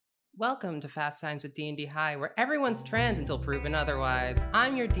Welcome to Fast Times at D&D High, where everyone's trans until proven otherwise.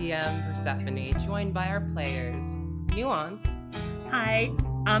 I'm your DM, Persephone, joined by our players, Nuance. Hi,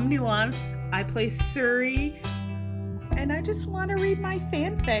 I'm Nuance. I play Suri, and I just want to read my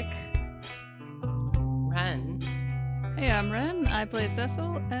fanfic. Ren. Hey, I'm Ren. I play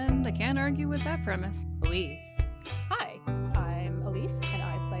Cecil, and I can't argue with that premise. Elise. Hi, I'm Elise, and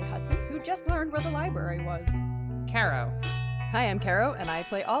I play Hudson, who just learned where the library was. Caro. Hi, I'm Caro, and I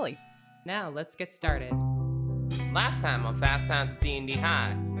play Ollie. Now, let's get started. Last time on Fast Times at D&D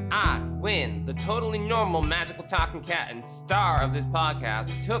High, I, Win, the totally normal magical talking cat and star of this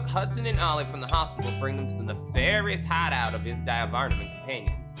podcast, took Hudson and Ollie from the hospital to bring them to the nefarious hideout of Isdiah Varnum and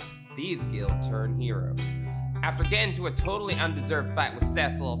companions, Thieves Guild turned heroes. After getting into a totally undeserved fight with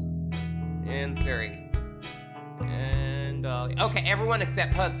Cecil and Suri and Ollie. Okay, everyone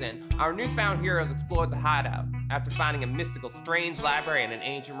except Hudson, our newfound heroes explored the hideout. After finding a mystical, strange library and an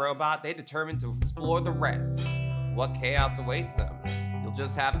ancient robot, they determined to explore the rest. What chaos awaits them? You'll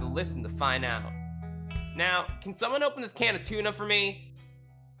just have to listen to find out. Now, can someone open this can of tuna for me?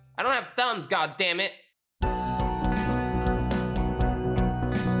 I don't have thumbs, goddammit!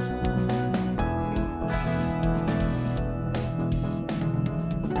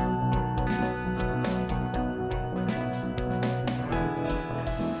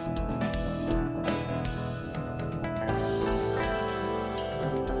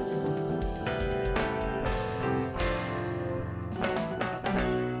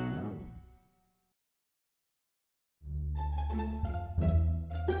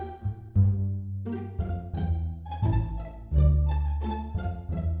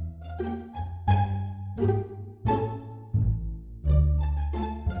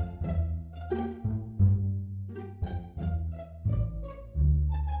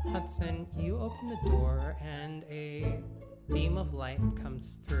 Hudson, you open the door and a beam of light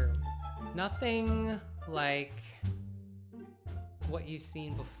comes through. Nothing like what you've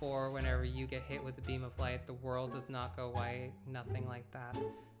seen before whenever you get hit with a beam of light. The world does not go white, nothing like that.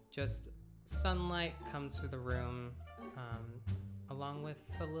 Just sunlight comes through the room, along with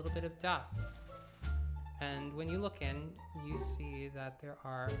a little bit of dust. And when you look in, you see that there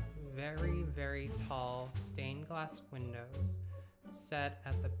are very, very tall stained glass windows set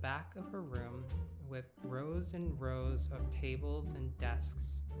at the back of her room with rows and rows of tables and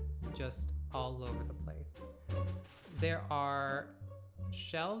desks just all over the place. There are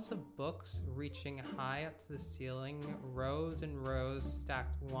shelves of books reaching high up to the ceiling, rows and rows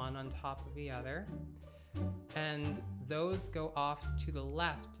stacked one on top of the other, and those go off to the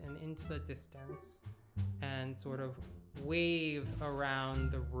left and into the distance and sort of wave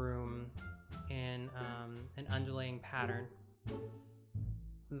around the room in an undulating pattern.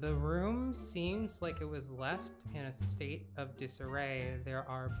 The room seems like it was left in a state of disarray. There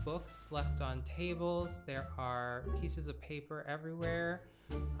are books left on tables, there are pieces of paper everywhere.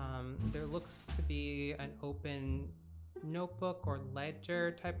 There looks to be an open notebook or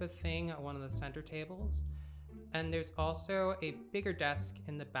ledger type of thing at one of the center tables. And there's also a bigger desk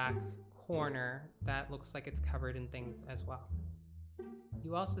in the back corner that looks like it's covered in things as well.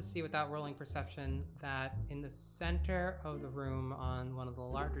 You also see, without rolling perception, that in the center of the room on one of the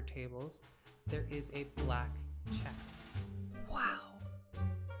larger tables, there is a black chess. Wow.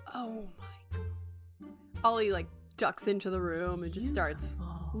 Oh my god. Ollie, ducks into the room and just starts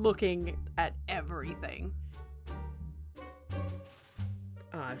looking at everything.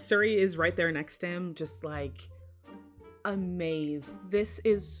 Suri is right there next to him, just amazed. This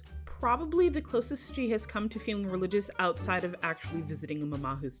is probably the closest she has come to feeling religious outside of actually visiting a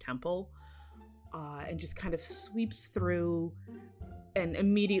Mamahu's temple, and just kind of sweeps through and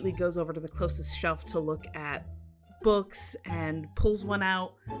immediately goes over to the closest shelf to look at books and pulls one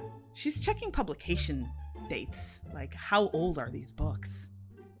out. She's checking publication dates. How old are these books?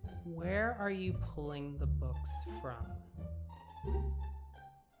 Where are you pulling the books from?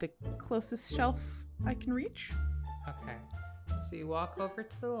 The closest shelf I can reach. Okay. So you walk over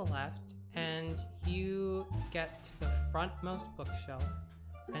to the left and you get to the frontmost bookshelf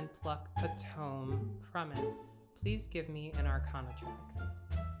and pluck a tome from it. Please give me an Arcana check.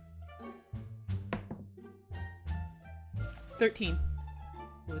 13.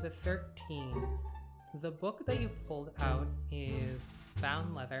 With a 13, the book that you pulled out is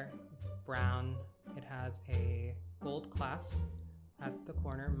bound leather, brown. It has a gold clasp at the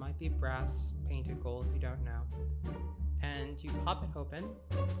corner. Might be brass, painted gold, you don't know. And you pop it open.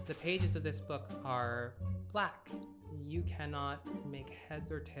 The pages of this book are black. You cannot make heads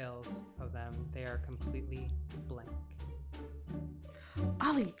or tails of them. They are completely blank.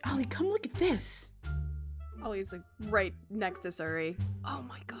 Ollie, come look at this. Ollie's like right next to Suri. Oh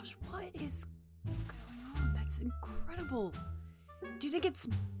my gosh, what is going on? That's incredible. Do you think it's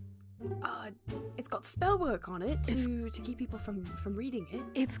got spell work on it to keep people from reading it?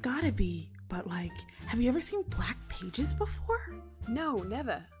 It's gotta be, but like, have you ever seen black pages before? No,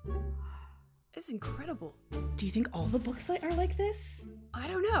 never. It's incredible. Do you think all the books are like this? I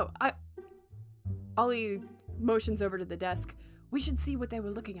don't know. Ollie motions over to the desk. We should see what they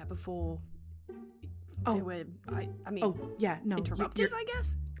were looking at before they were, interrupted, I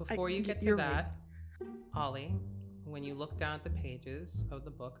guess? Before you get to that, Ollie, when you look down at the pages of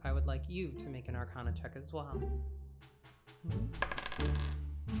the book, I would like you to make an Arcana check as well.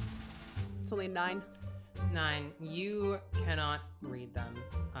 It's only a 9. 9. You cannot read them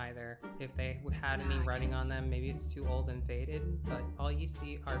either. If they had any writing on them, maybe it's too old and faded, but all you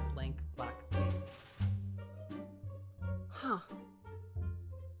see are blank black pages. Huh.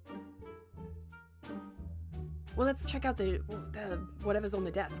 Well, let's check out the whatever's on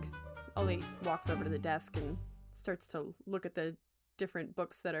the desk. Ollie walks over to the desk and starts to look at the different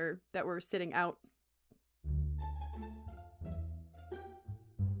books that were sitting out.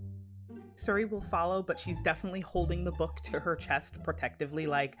 Suri will follow, but she's definitely holding the book to her chest protectively,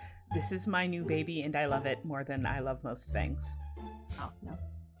 like, this is my new baby and I love it more than I love most things. Oh, no.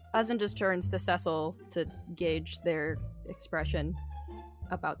 Hudson just turns to Cecil to gauge their expression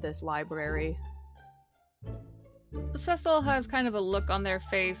about this library. Cecil has kind of a look on their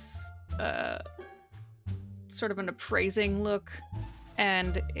face, sort of an appraising look,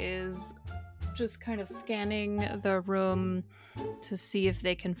 and is just kind of scanning the room to see if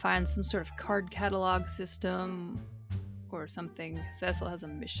they can find some sort of card catalog system or something. Cecil has a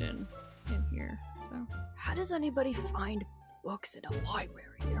mission in here, so. How does anybody find books in a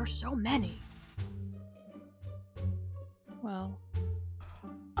library? There are so many. Well.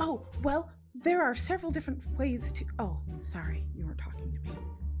 Oh, well, there are several different ways to... Oh, sorry, you weren't talking to me.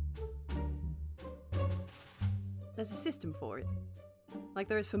 There's a system for it. Like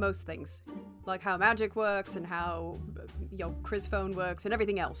there is for most things. Like how magic works and how, Chris phone works and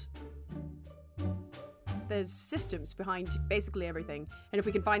everything else. There's systems behind basically everything. And if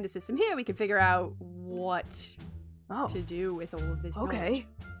we can find the system here, we can figure out what to do with all of this knowledge.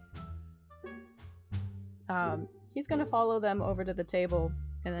 He's gonna follow them over to the table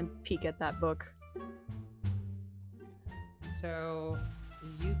and then peek at that book. So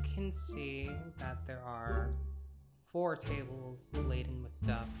you can see that there are 4 tables laden with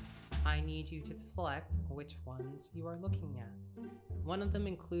stuff. I need you to select which ones you are looking at. One of them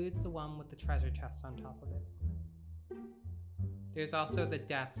includes the one with the treasure chest on top of it. There's also the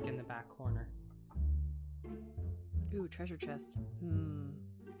desk in the back corner. Ooh, treasure chest.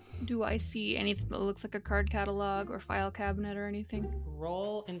 Do I see anything that looks like a card catalog or file cabinet or anything?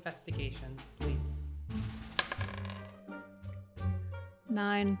 Roll investigation, please.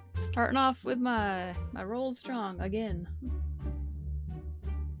 9. Starting off with my roll strong again.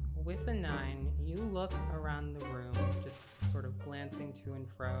 With a 9, you look around the room, just sort of glancing to and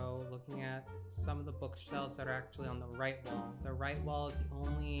fro, looking at some of the bookshelves that are actually on the right wall. The right wall is the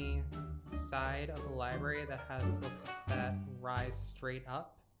only side of the library that has books that rise straight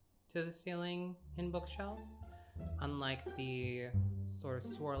up to the ceiling in bookshelves, unlike the sort of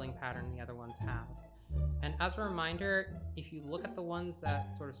swirling pattern the other ones have. And as a reminder, if you look at the ones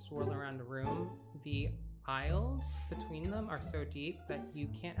that sort of swirl around the room, the aisles between them are so deep that you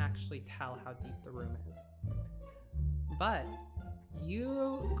can't actually tell how deep the room is. But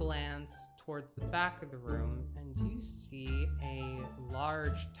you glance towards the back of the room and you see a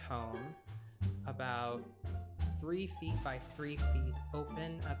large tome about 3 feet by 3 feet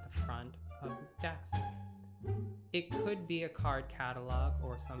open at the front of the desk. It could be a card catalog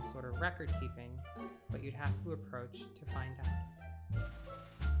or some sort of record keeping, but you'd have to approach to find out.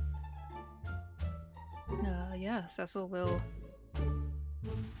 Yeah, Cecil will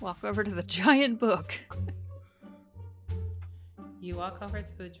walk over to the giant book. You walk over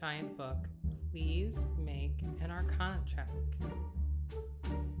to the giant book. Please make an Arcana check.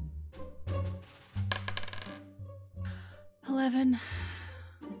 11.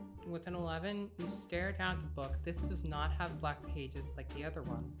 With an 11, you stare down at the book. This does not have black pages like the other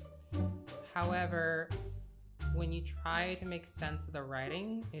one. However, when you try to make sense of the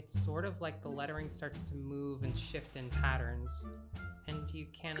writing, it's sort of like the lettering starts to move and shift in patterns, and you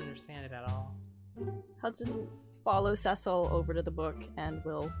can't understand it at all. Hudson follows Cecil over to the book and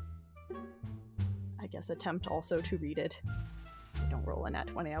will, I guess, attempt also to read it. If I don't roll a nat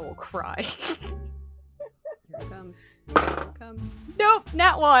 20, I will cry. Here it comes. Here it comes. Nope,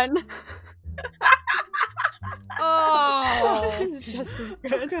 nat 1. Oh! It's just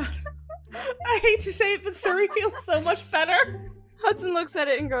as good. I hate to say it, but Suri feels so much better. Hudson looks at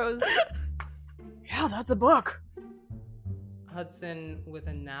it and goes, yeah, that's a book. Hudson, with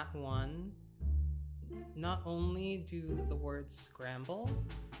a nat 1, not only do the words scramble,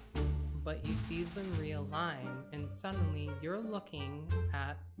 but you see them realign, and suddenly you're looking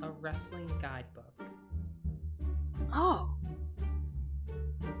at a wrestling guidebook. Oh.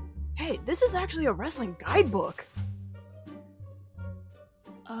 Hey, this is actually a wrestling guidebook.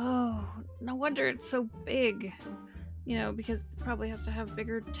 Oh, no wonder it's so big. You know, because it probably has to have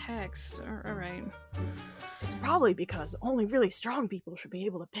bigger text. All right. It's probably because only really strong people should be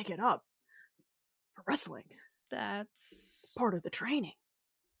able to pick it up. For wrestling. That's Part of the training.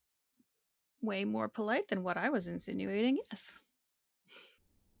 way more polite than what I was insinuating, yes.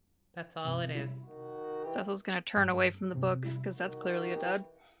 That's all it is. Cecil's gonna turn away from the book, because that's clearly a dud.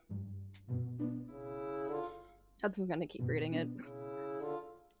 Hudson's gonna keep reading it.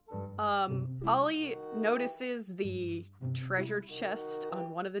 Ollie notices the treasure chest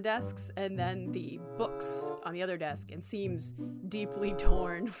on one of the desks and then the books on the other desk and seems deeply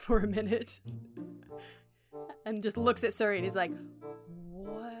torn for a minute. And just looks at Suri and he's like,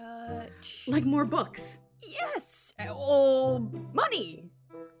 what? Like more books. Yes! Or money!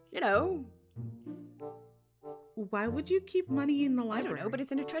 You know. Why would you keep money in the I library? don't know, but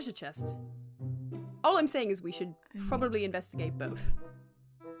it's in a treasure chest. All I'm saying is we should probably investigate both.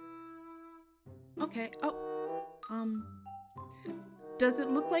 Okay. Oh. Does it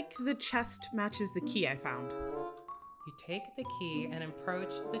look like the chest matches the key I found? You take the key and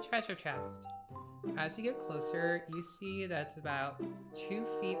approach the treasure chest. As you get closer, you see that it's about 2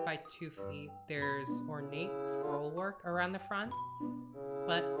 feet by 2 feet. There's ornate scroll work around the front,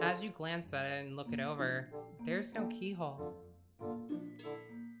 but as you glance at it and look it over, there's no keyhole.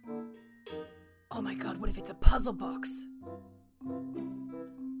 Oh my god, what if it's a puzzle box?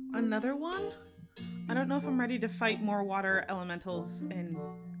 Another one? I don't know if I'm ready to fight more water elementals and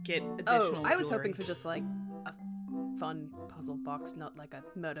get additional Oh, I was jewelry. hoping for just like a fun puzzle box, not like a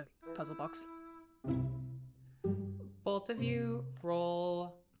murder puzzle box. Both of you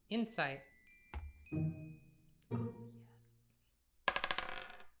roll insight.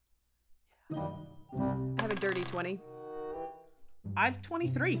 I have a dirty 20. I've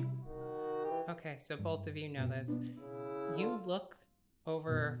 23. Okay, so both of you know this. You look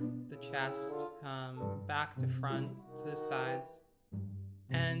over the chest, back to front, to the sides,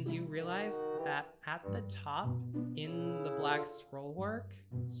 and you realize that at the top, in the black scroll work,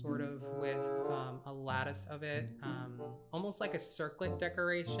 sort of with a lattice of it, almost like a circlet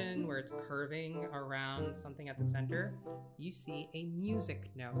decoration where it's curving around something at the center, you see a music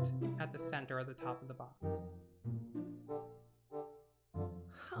note at the center of the top of the box.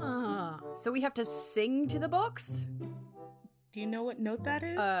 Huh. So we have to sing to the box? Do you know what note that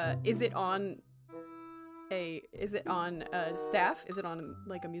is? Is it on a staff? Is it on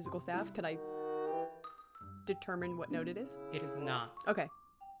like a musical staff? Can I determine what note it is? It is not. Okay.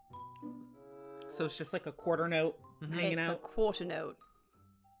 So it's just like a quarter note hanging It's a out. quarter note.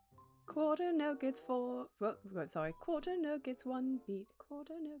 Quarter note gets quarter note gets 1 beat.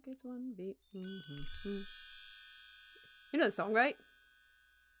 Quarter note gets 1 beat. Mm-hmm. You know the song, right?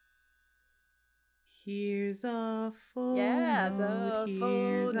 Here's a full Yeah, note. it's a full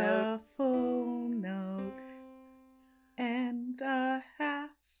Here's note. a full note. And a half.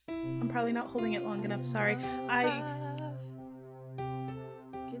 I'm probably not holding it long enough. Sorry.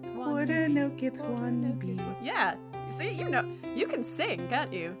 Gets 1 Quarter beat. note gets 1 beat. Yeah. See, you know, you can sing,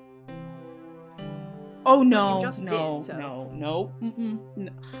 can't you? Oh no, You just no, did, so. no. No.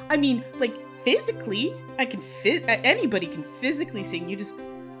 I mean, like physically, I can anybody can physically sing. You just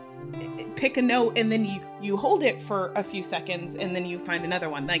pick a note and then you hold it for a few seconds and then you find another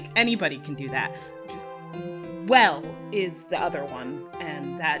one. Like anybody can do that. Just, well is the other one,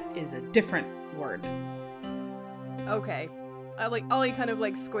 and that is a different word. Okay. Ollie kind of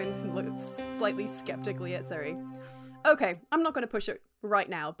like squints and looks slightly skeptically at Suri. Okay, I'm not going to push it right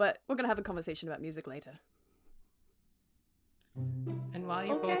now, but we're going to have a conversation about music later. And while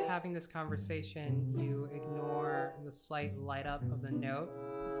you're Okay. both having this conversation, you ignore the slight light up of the note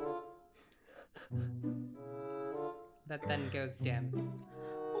that then goes dim.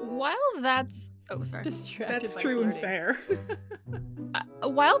 While that's... Oh, sorry. Distracted That's by true and flirting. fair.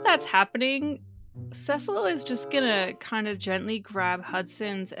 While that's happening, Cecil is just gonna kind of gently grab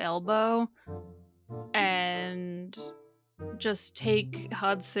Hudson's elbow and just take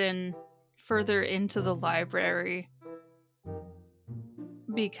Hudson further into the library,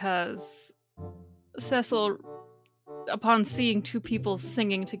 because Cecil, upon seeing two people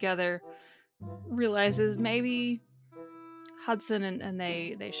singing together, realizes maybe Hudson and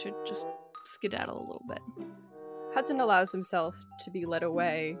they should just skedaddle a little bit. Hudson allows himself to be led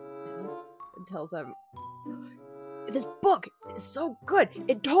away and tells them, "This book is so good.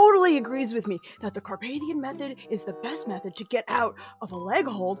 It totally agrees with me that the Carpathian method is the best method to get out of a leg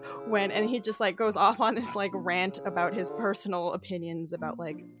hold and he just like goes off on this like rant about his personal opinions about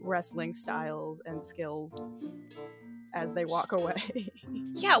like wrestling styles and skills as they walk away.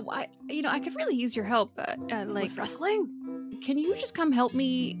 Yeah, I could really use your help. Like, With wrestling? can you just come help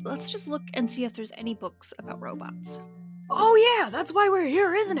me? Let's just look and see if there's any books about robots. Oh yeah, that's why we're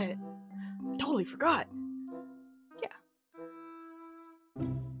here, isn't it? I totally forgot.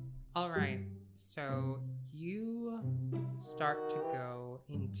 All right, so you start to go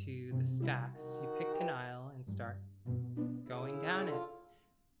into the stacks. You pick an aisle and start going down it.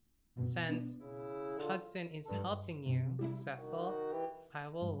 Since Hudson is helping you, Cecil, I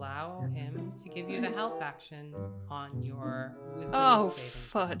will allow him to give you the help action on your wisdom saving.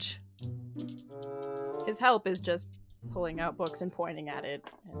 Fudge. His help is just pulling out books and pointing at it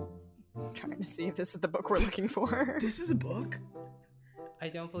and trying to see if this is the book we're looking for. This is a book? I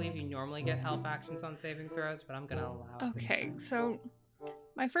don't believe you normally get help actions on saving throws, but I'm gonna allow it. Okay, so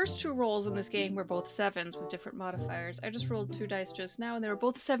my first 2 rolls in this game were both 7s with different modifiers. I just rolled 2 dice just now, and they were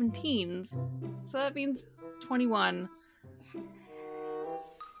both 17s. So that means 21.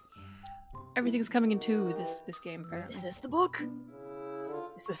 Everything's coming in 2 this game, apparently. Is this the book?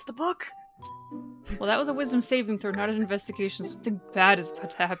 Is this the book? Well, that was a wisdom saving throw, not an investigation. Something bad is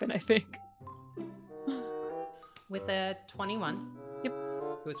about to happen, I think. With a 21. Yep.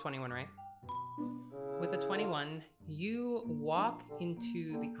 It was 21, right? With a 21, you walk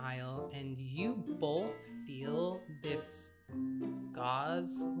into the aisle and you both feel this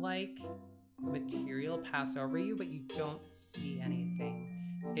gauze-like material pass over you, but you don't see anything.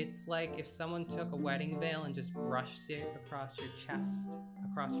 It's like if someone took a wedding veil and just brushed it across your chest,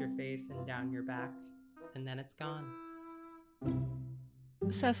 across your face, and down your back, and then it's gone.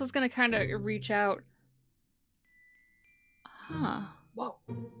 Cecil's gonna kind of reach out. Huh. Whoa.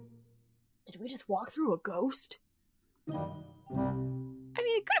 Did we just walk through a ghost? I mean,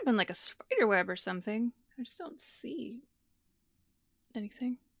 it could have been like a spider web or something. I just don't see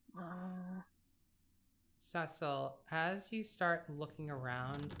anything. Cecil, as you start looking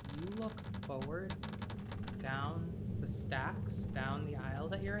around, you look forward down the stacks, down the aisle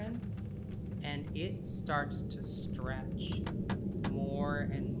that you're in, and it starts to stretch more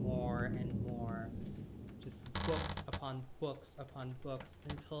and more and more. Just books upon books upon books,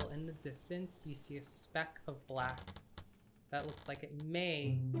 until in the distance you see a speck of black that looks like it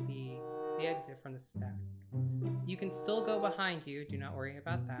may be the exit from the stack. You can still go behind you, do not worry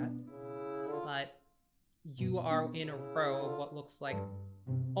about that, but you are in a row of what looks like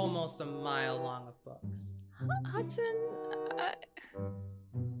almost a mile long of books. Hudson,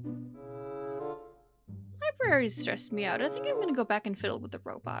 libraries stress me out. I think I'm gonna go back and fiddle with the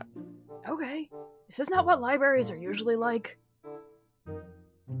robot. Okay. Is this not what libraries are usually like?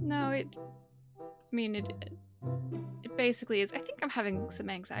 No, it basically is. I think I'm having some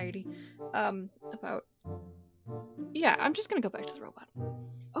anxiety about. Yeah, I'm just gonna go back to the robot.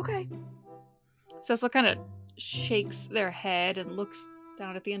 Okay. Cecil kind of shakes their head and looks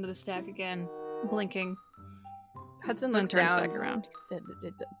down at the end of the stack again, blinking. Hudson Then looks turns down. back around.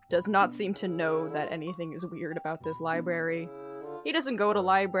 It does not seem to know that anything is weird about this library. He doesn't go to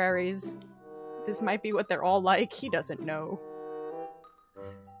libraries. This might be what they're all like. He doesn't know.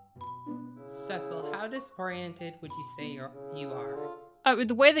 Cecil, how disoriented would you say you are?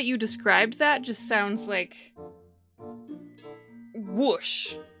 The way that you described that just sounds like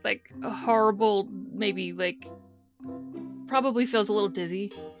whoosh, like a horrible, maybe like probably feels a little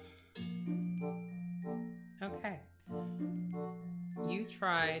dizzy. Okay. You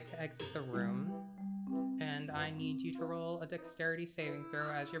try to exit the room, and I need you to roll a dexterity saving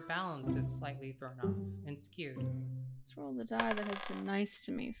throw as your balance is slightly thrown off and skewed. Let's roll the die that has been nice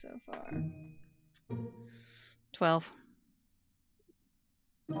to me so far. 12.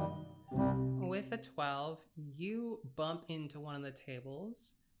 With a 12, you bump into one of the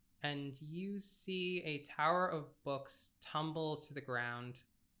tables, and you see a tower of books tumble to the ground.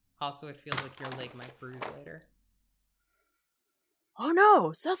 Also, it feels like your leg might bruise later. Oh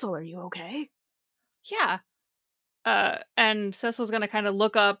no! Cecil, are you okay? Yeah. And Cecil's gonna kind of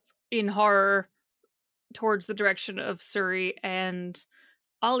look up in horror towards the direction of Surrey and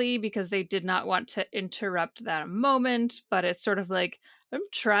Ollie, because they did not want to interrupt that moment, but it's sort of like, I'm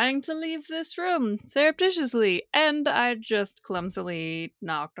trying to leave this room surreptitiously, and I just clumsily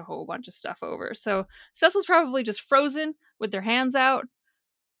knocked a whole bunch of stuff over. So Cecil's probably just frozen with their hands out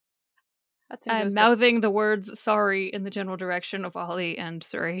Hudson and goes mouthing the words sorry in the general direction of Ollie and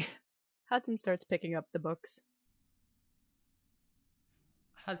Surrey. Hudson starts picking up the books.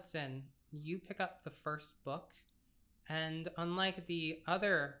 Hudson, you pick up the first book, and unlike the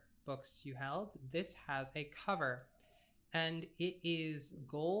other books you held, this has a cover, and it is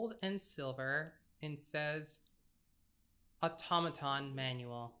gold and silver and says Automaton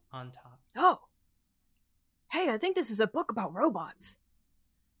Manual on top. Oh! Hey, I think this is a book about robots.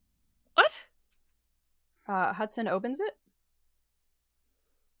 What? Hudson opens it.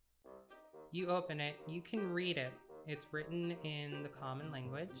 You open it, you can read it. It's written in the common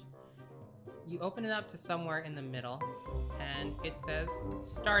language. You open it up to somewhere in the middle, and it says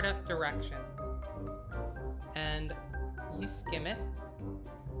Startup Directions. And you skim it.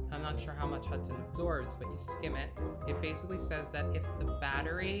 I'm not sure how much Hudson absorbs, but you skim it. It basically says that if the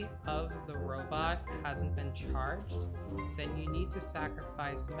battery of the robot hasn't been charged, then you need to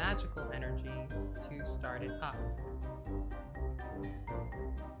sacrifice magical energy to start it up.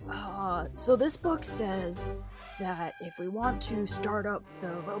 So this book says that if we want to start up the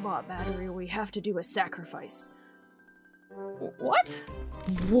robot battery, we have to do a sacrifice. What?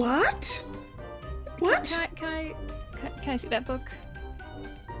 What? What? Can I see that book?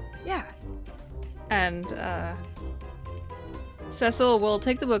 Yeah. And Cecil will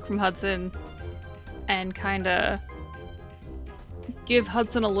take the book from Hudson and kind of give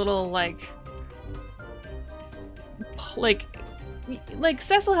Hudson a little like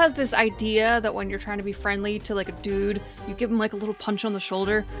Cecil has this idea that when you're trying to be friendly to like a dude, you give him like a little punch on the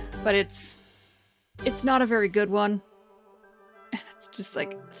shoulder, but it's not a very good one. And it's just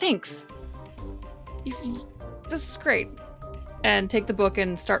like, thanks. This is great. And take the book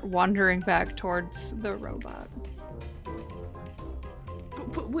and start wandering back towards the robot.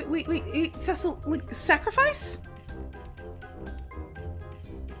 But wait, Cecil, like, sacrifice?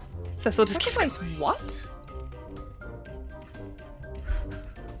 Cecil just Sacrifice what?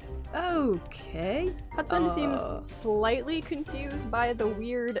 Okay. Hudson seems slightly confused by the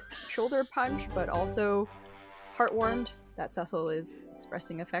weird shoulder punch, but also heartwarmed that Cecil is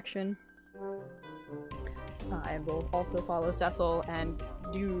expressing affection. And will also follow Cecil and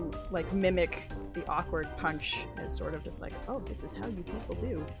do, like, mimic the awkward punch as sort of just like, oh, this is how you people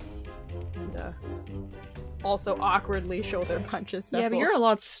do. And also awkwardly shoulder punches Cecil. Yeah, but you're a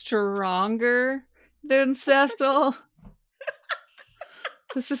lot stronger than Cecil.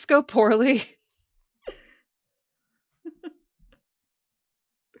 Does this go poorly?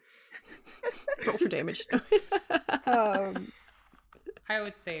 Roll for damage. I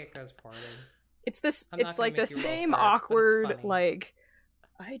would say it goes poorly. It's this. I'm not It's gonna like the make you roll same for it, but it's awkward, funny. like,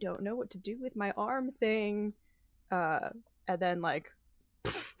 I don't know what to do with my arm thing. And then like,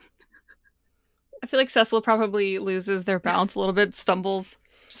 I feel like Cecil probably loses their balance a little bit, stumbles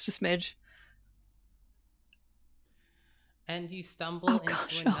just a smidge. And you stumble Oh, into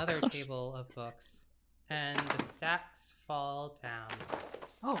gosh, another gosh. table of books, and the stacks fall down.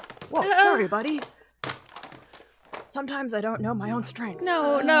 oh, whoa, sorry, buddy. Sometimes I don't know my own strength.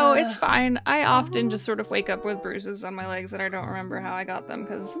 No, it's fine. I often just sort of wake up with bruises on my legs and I don't remember how I got them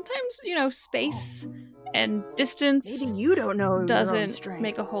because sometimes, space and distance Maybe you don't know your own doesn't strength.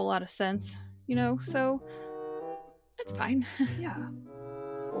 make a whole lot of sense, so it's fine. Yeah.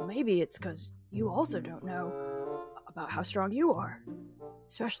 Well, maybe it's because you also don't know about how strong you are,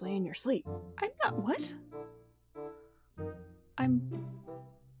 especially in your sleep. I'm not what? I'm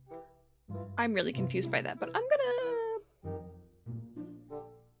really confused by that, but I'm gonna...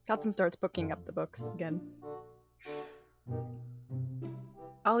 Hudson starts booking up the books again.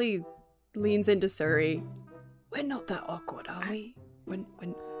 Ollie leans into Surrey. We're not that awkward, are we? When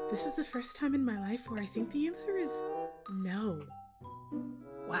This is the first time in my life where I think the answer is no.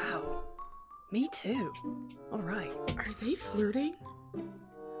 wow. Me too. All right. Are they flirting?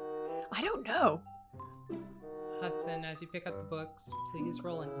 I don't know. Hudson, as you pick up the books, please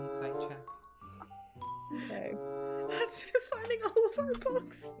roll an insight check. Okay. Hudson is finding all of our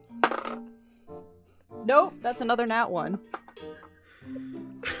books. Nope, that's another nat one.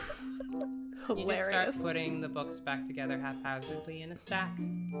 You just start Hilarious. putting the books back together haphazardly in a stack.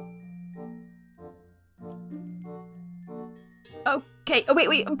 Okay. Oh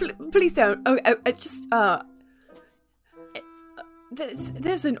wait. Please don't.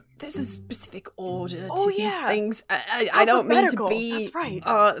 There's a specific order to these yeah. things. I don't mean to Alphabetical, be that's right.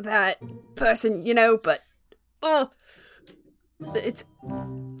 that person, but it's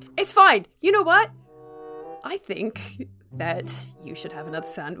fine. You know what? I think that you should have another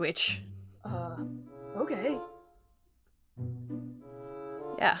sandwich. Okay.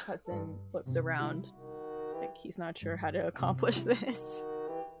 Yeah. Hudson looks around like he's not sure how to accomplish this.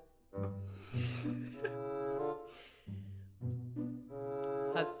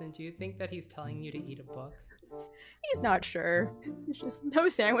 Hudson, do you think that he's telling you to eat a book? He's not sure. There's just no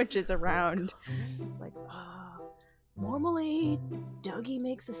sandwiches around. It's like, normally Dougie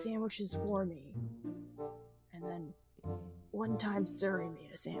makes the sandwiches for me. And then one time Zuri made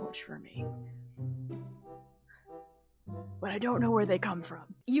a sandwich for me. But I don't know where they come from.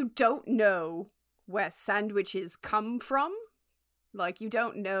 You don't know where sandwiches come from? Like, you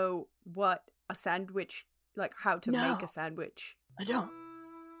don't know what a sandwich, like, how to make a sandwich? I don't.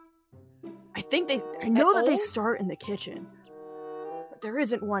 I know that they start in the kitchen, but there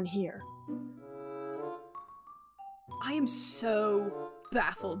isn't one here. I am so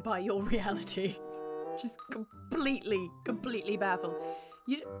baffled by your reality. Just completely baffled.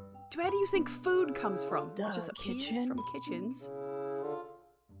 Where do you think food comes from? The Just appears kitchen? from kitchens?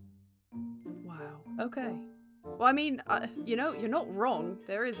 Wow. Okay. Well, I mean, you're not wrong.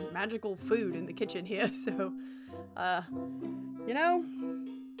 There is magical food in the kitchen here, so,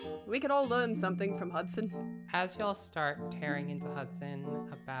 we could all learn something from Hudson. As y'all start tearing into Hudson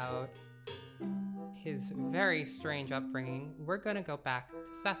about his very strange upbringing, we're gonna go back to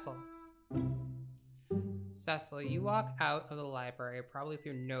Cecil. Cecil, you walk out of the library, probably with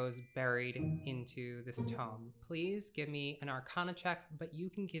your nose buried into this tome. Please give me an Arcana check, but you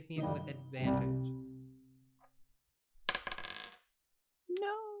can give me it with advantage.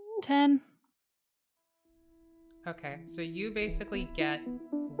 No. 10. Okay, so you basically get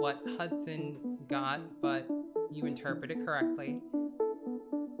what Hudson got, but you interpret it correctly.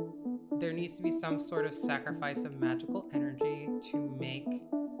 There needs to be some sort of sacrifice of magical energy to make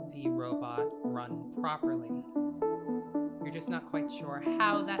the robot run properly. You're just not quite sure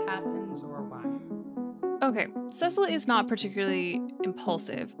how that happens or why. Okay, Cecil is not particularly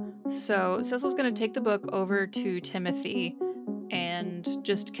impulsive, so Cecil's going to take the book over to Timothy and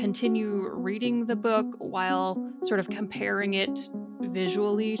just continue reading the book while sort of comparing it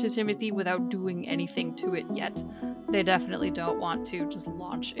visually to Timothy without doing anything to it yet. They definitely don't want to just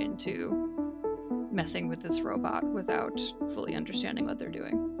launch into messing with this robot without fully understanding what they're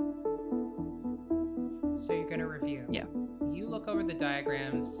doing. So you're gonna review. Yeah. You look over the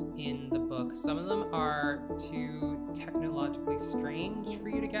diagrams in the book. Some of them are too technologically strange for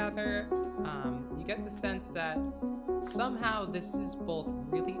you to gather. You get the sense that somehow this is both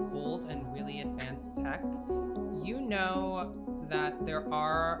really old and really advanced tech. You know that there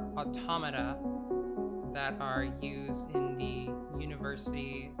are automata that are used in the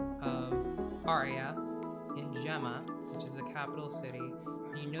University of Aria in Gemma, which is the capital city.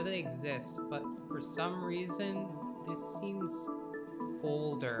 And you know they exist, but for some reason, this seems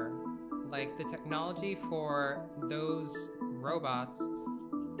older. Like, the technology for those robots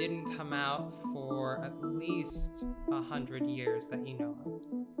didn't come out for at least 100 years that you know of.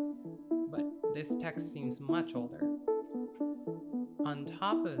 But this text seems much older. On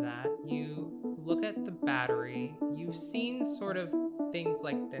top of that, you look at the battery. You've seen sort of things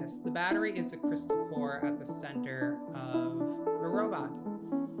like this. The battery is a crystal core at the center of the robot.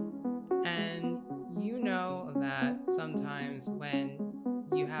 And you know that sometimes when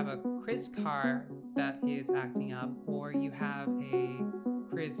you have a Kriz car that is acting up, or you have a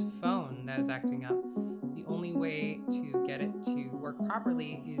Kriz phone that is acting up, the only way to get it to work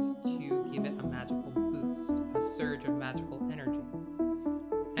properly is to give it a magical boost, a surge of magical energy.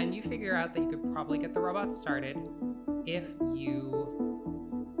 And you figure out that you could probably get the robot started if you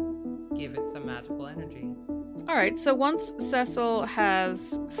give it some magical energy. Alright, so once Cecil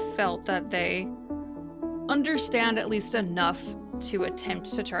has felt that they understand at least enough to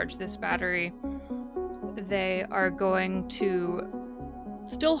attempt to charge this battery, they are going to,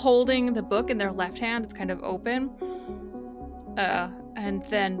 still holding the book in their left hand, it's kind of open, and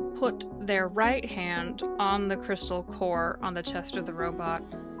then put their right hand on the crystal core on the chest of the robot,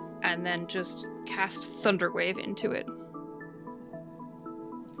 and then just cast Thunderwave into it.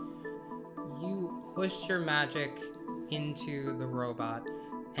 You push your magic into the robot,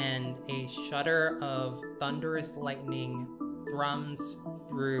 and a shudder of thunderous lightning thrums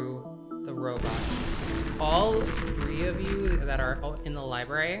through the robot. All three of you that are in the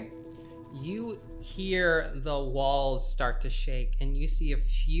library, you hear the walls start to shake, and you see a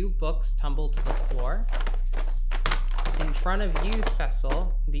few books tumble to the floor. In front of you,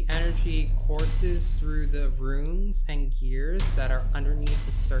 Cecil, the energy courses through the runes and gears that are underneath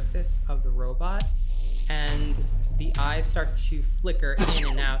the surface of the robot, and the eyes start to flicker in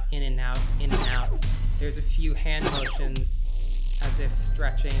and out, in and out, in and out. There's a few hand motions as if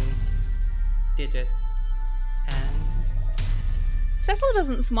stretching digits, and Cecil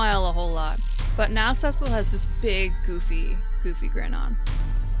doesn't smile a whole lot, but now Cecil has this big, goofy grin on.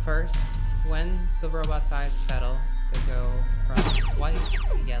 first, when the robot's eyes settle, that go from white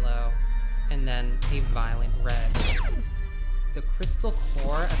to yellow and then a violent red. The crystal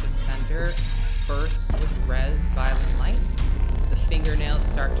core at the center bursts with red, violent light. The fingernails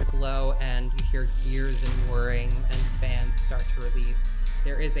start to glow and you hear gears and whirring and fans start to release.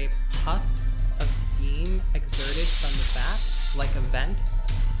 There is a puff of steam exerted from the back like a vent,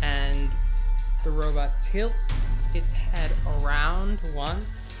 and the robot tilts its head around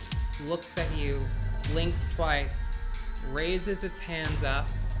once, looks at you, blinks twice, raises its hands up,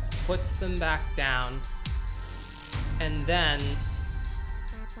 puts them back down, and then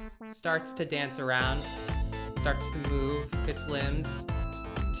starts to dance around, starts to move its limbs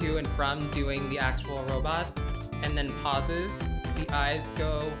to and from doing the actual robot, and then pauses. The eyes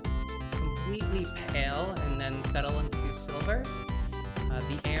go completely pale and then settle into silver.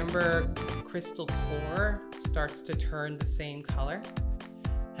 The amber crystal core starts to turn the same color,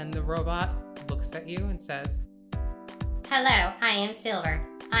 and the robot looks at you and says, "Hello, I am Silver.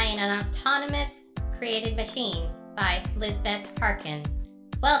 I am an autonomous created machine by Lisbeth Harkin.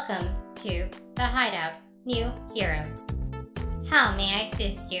 Welcome to the Hideout New Heroes. How may I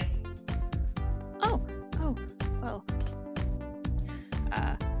assist you?" Well.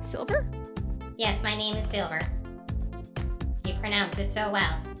 Silver? Yes, my name is Silver. You pronounce it so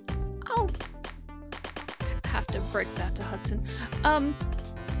well. I'll have to break that to Hudson.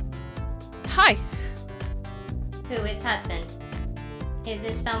 Hi. Who is Hudson? Is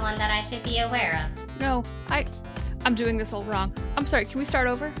this someone that I should be aware of? No, I'm doing this all wrong. I'm sorry, can we start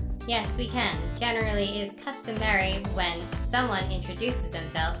over? Yes, we can. Generally, it is customary when someone introduces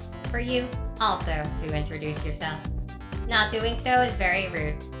themselves for you also to introduce yourself. Not doing so is very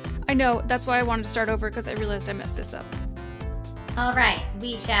rude. I know, that's why I wanted to start over, because I realized I messed this up. All right,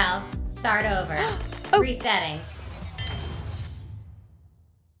 we shall start over. Oh. Resetting.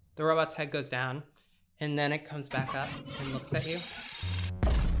 the robot's head goes down, and then it comes back up and looks at you.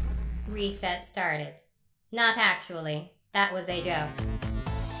 Reset started. Not actually. That was a joke.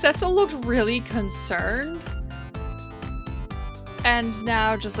 Cecil looked really concerned, and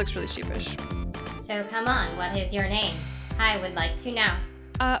now just looks really sheepish. So come on, what is your name? I would like to know.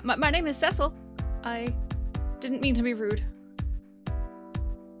 My name is Cecil. I didn't mean to be rude.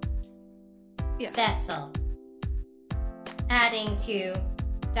 Yes. Cecil. Adding to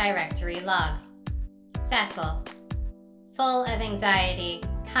directory log. Cecil. Full of anxiety,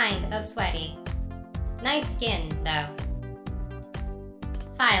 kind of sweaty. Nice skin, though.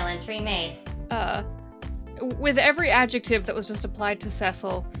 File entry made. With every adjective that was just applied to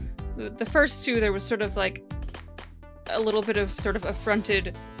Cecil, the first two, there was sort of like a little bit of sort of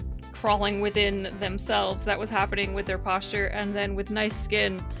affronted crawling within themselves that was happening with their posture, and then with nice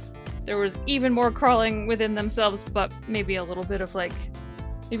skin, there was even more crawling within themselves, but maybe a little bit of like,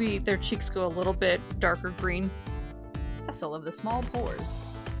 maybe their cheeks go a little bit darker green. Cecil of the small pores.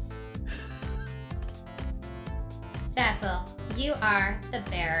 Cecil, you are the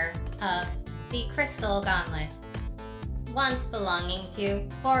bearer of the Crystal Gauntlet, once belonging to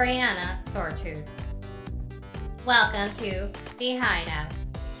Oriana Sortooth. Welcome to the Hideout.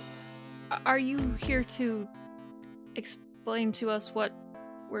 Are you here to explain to us what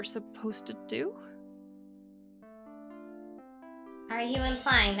we're supposed to do? Are you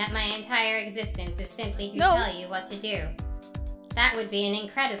implying that my entire existence is simply to No. tell you what to do? That would be an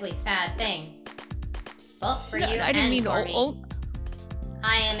incredibly sad thing. Both for No, you I didn't and mean for me.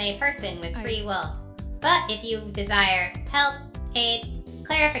 I am a person with free will. But if you desire help, aid,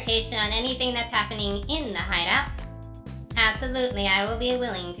 clarification on anything that's happening in the hideout, absolutely I will be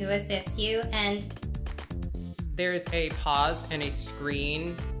willing to assist you. And There's a pause and a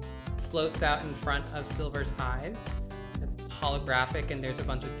screen floats out in front of Silver's eyes. It's holographic and there's a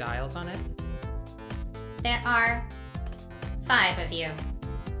bunch of dials on it. there are 5 of you.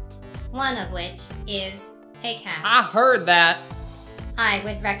 One of which is a cat. I heard that! I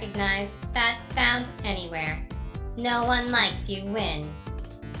would recognize that sound anywhere. No one likes you win.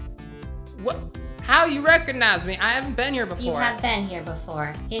 What? How you recognize me? I haven't been here before. You have been here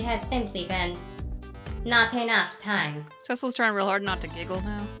before. It has simply been not enough time. Cecil's trying real hard not to giggle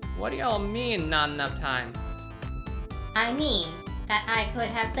now. What do y'all mean, not enough time? I mean that I could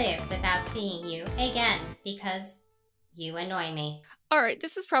have lived without seeing you again because you annoy me. Alright,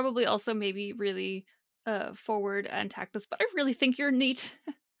 this is probably also maybe really forward and tactless, but I really think you're neat.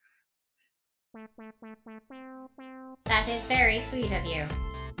 That is very sweet of you.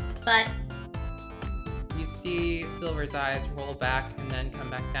 But You see Silver's eyes roll back and then come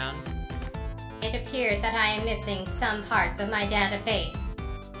back down. it appears that I am missing some parts of my database.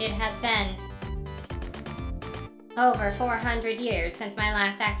 It has been over 400 years since my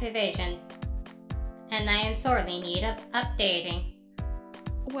last activation. and I am sorely in need of updating.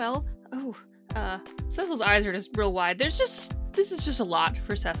 Well, Cecil's eyes are just real wide. This is just a lot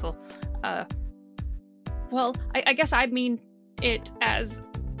for Cecil. Well, I guess I mean it as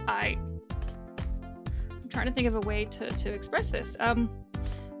I'm trying to think of a way to express this. I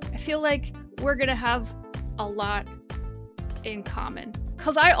feel like we're gonna have a lot in common.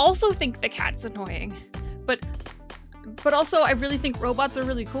 Cause I also think the cat's annoying. But also I really think robots are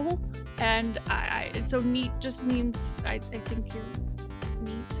really cool. And so neat just means I think you're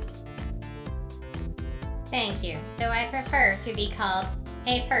neat. Thank you, though I prefer to be called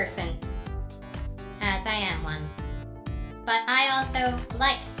a person, as I am one. But I also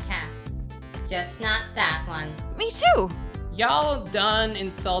like cats, just not that one. Me too! Y'all done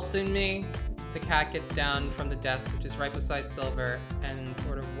insulting me? The cat gets down from the desk, which is right beside Silver, and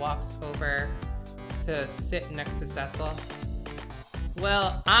sort of walks over to sit next to Cecil.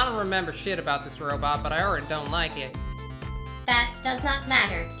 Well, I don't remember shit about this robot, but I already don't like it. That does not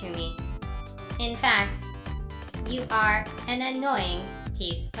matter to me. In fact, you are an annoying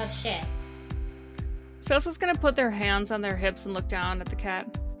piece of shit. Cecil's gonna put their hands on their hips and look down at the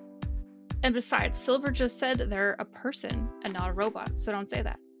cat. And besides, Silver just said they're a person and not a robot, so don't say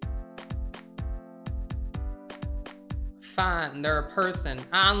that. Fine, they're a person.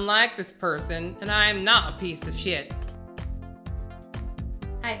 I don't like this person, and I am not a piece of shit.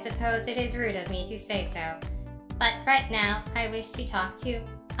 I suppose it is rude of me to say so, but right now I wish to talk to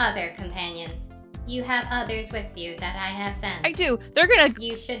other companions. You have others with you that I have sent. I do. They're gonna...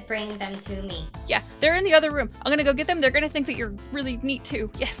 You should bring them to me. Yeah, they're in the other room. I'm gonna go get them. They're gonna think that you're really neat too.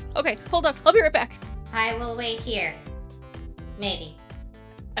 Yes. Okay, hold on. I'll be right back. I will wait here. Maybe.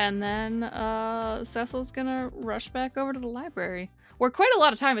 And then Cecil's gonna rush back over to the library, where quite a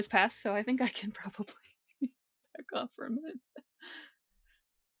lot of time has passed, so I think I can probably back off for a minute.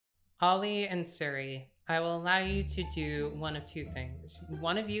 Ollie and Suri, I will allow you to do one of two things.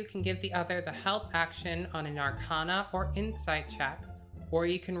 One of you can give the other the help action on an Arcana or Insight check, or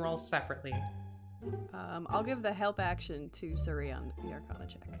you can roll separately. I'll give the help action to Suri on the Arcana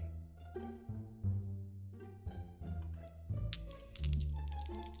check.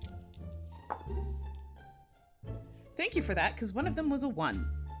 Thank you for that, because one of them was a 1.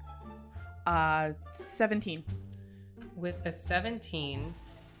 17. With a 17,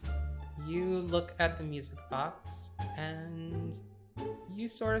 you look at the music box and you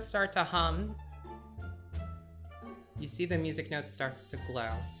sort of start to hum. You see the music note starts to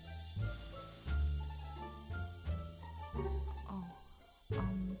glow.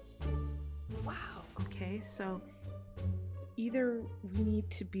 Wow. Okay, so either we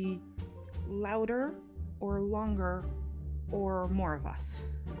need to be louder or longer or more of us.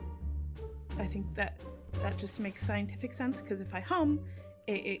 I think that just makes scientific sense, because if I hum,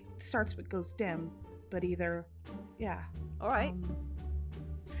 it starts but goes dim, but either, yeah. All right.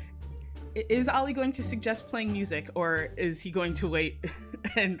 Is Ollie going to suggest playing music, or is he going to wait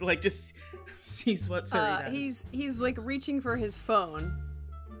and like just sees what Suri does? He's like reaching for his phone,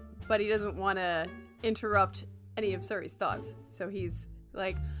 but he doesn't want to interrupt any of Suri's thoughts. So he's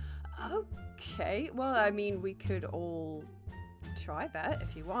like, okay, well, I mean, we could all try that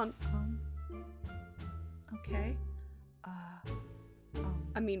if you want. Okay.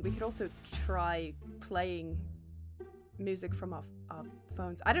 I mean, we could also try playing music from our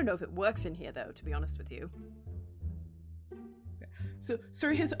phones. I don't know if it works in here, though, to be honest with you. So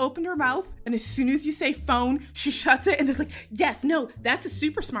Suri has opened her mouth, and as soon as you say phone, she shuts it and is like, yes, no, that's a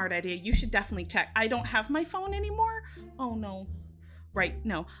super smart idea. You should definitely check. I don't have my phone anymore. Oh, no. Right,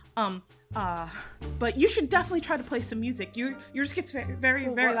 no. But you should definitely try to play some music. Yours gets very, very,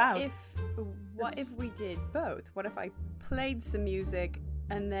 very loud. What if we did both? What if I played some music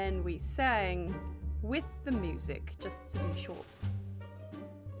and then we sang with the music, just to be sure?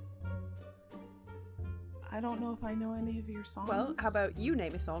 I don't know if I know any of your songs. Well, how about you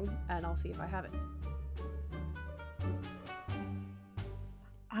name a song and I'll see if I have it.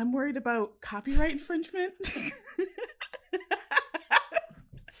 I'm worried about copyright infringement.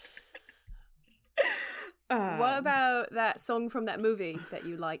 What about that song from that movie that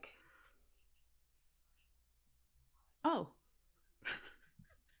you like? Oh.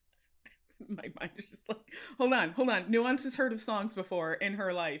 My mind is just like, hold on. Nuance has heard of songs before in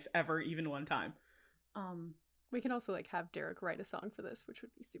her life, ever, even one time. We can also like have Derek write a song for this, which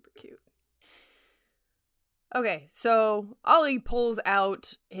would be super cute. Okay, so Ollie pulls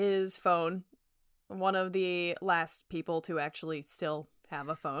out his phone, one of the last people to actually still have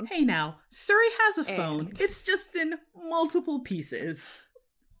a phone. Hey now, Suri has a phone. It's just in multiple pieces.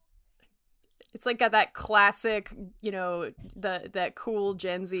 It's like got that classic, that cool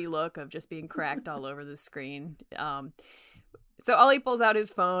Gen Z look of just being cracked all over the screen. So Ollie pulls out his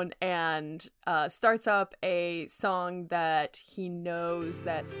phone and starts up a song that he knows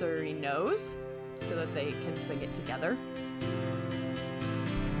that Suri knows, so that they can sing it together.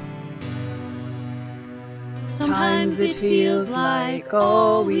 Sometimes it feels like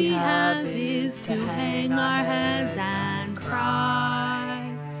all we have is to hang our heads and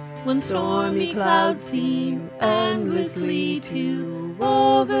cry, when stormy clouds seem endlessly to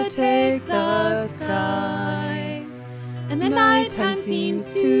overtake the sky, and the nighttime seems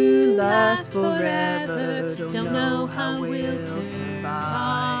to last forever. Don't know how we'll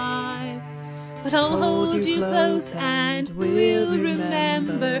survive, but I'll hold you close and we'll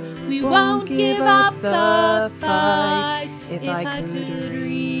remember we won't give up the fight. If I could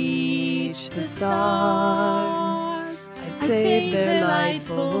reach the stars, I'd save their light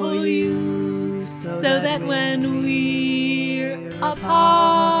for you, so that when we're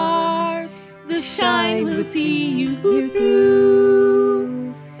apart, the shine will see you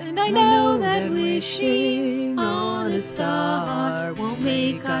through. And I know that wishing on a star won't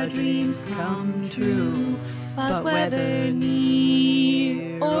make our dreams come true, but whether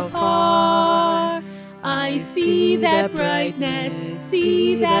near or far, I see that brightness,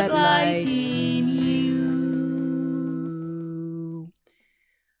 see that light in you.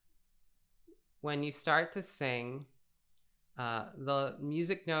 When you start to sing, the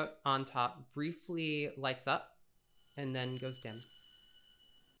music note on top briefly lights up and then goes dim.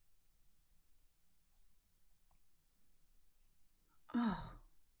 Oh.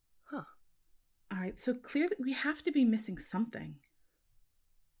 Huh. All right, so clearly we have to be missing something.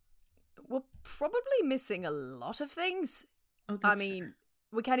 We're probably missing a lot of things. Oh, I mean,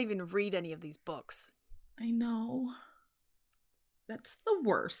 we can't even read any of these books. I know. That's the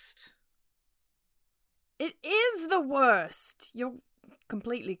worst. It is the worst. You're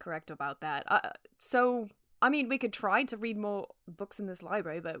completely correct about that. So, I mean, we could try to read more books in this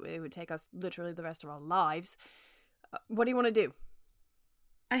library, but it would take us literally the rest of our lives. What do you want to do?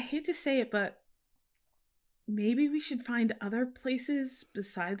 I hate to say it, but maybe we should find other places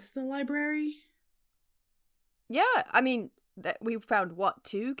besides the library? Yeah, I mean, we've found,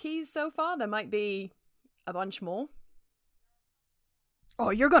 2 keys so far? There might be a bunch more. Oh,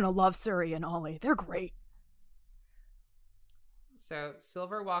 you're gonna love Suri and Ollie. They're great. So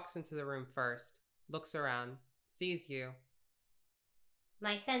Silver walks into the room first, looks around, sees you.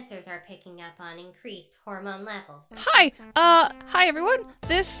 My sensors are picking up on increased hormone levels. Hi everyone.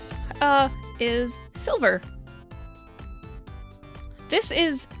 This is Silver. This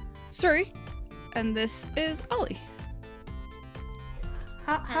is Suri, and this is Ollie.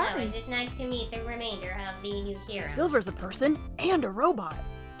 Hello, it is nice to meet the remainder of the new hero. Silver's a person and a robot.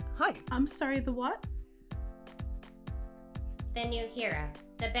 Hi. I'm sorry, the what? The new heroes,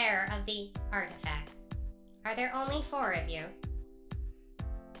 the bearer of the artifacts. Are there only 4 of you?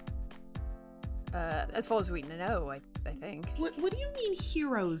 As far as we know, I think. What do you mean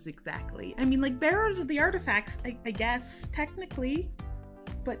heroes exactly? I mean, like, bearers of the artifacts, I guess, technically.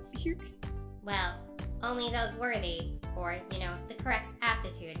 But here... Well, only those worthy, or, the correct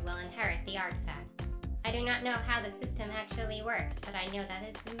aptitude will inherit the artifacts. I do not know how the system actually works, but I know that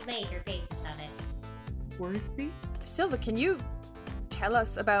is the major basis of it. Worthy? Silver, can you tell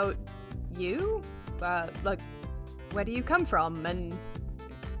us about you? Where do you come from, and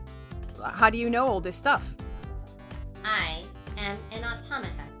how do you know all this stuff? I am an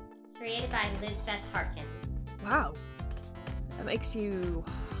automata, created by Lisbeth Harkin. Wow. That makes you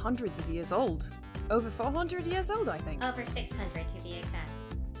hundreds of years old. Over 400 years old, I think. Over 600 to be exact.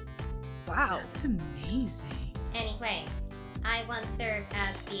 Wow. That's amazing. Anyway, I once served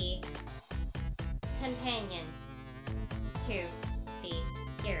as the companion to the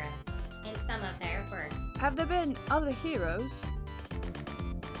heroes in some of their work. Have there been other heroes?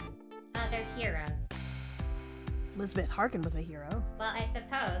 Other heroes. Lisbeth Harkin was a hero. Well, I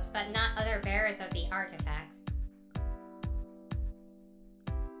suppose, but not other bearers of the artifacts.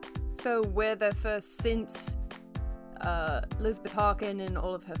 So we're the first since Lisbeth Harkin and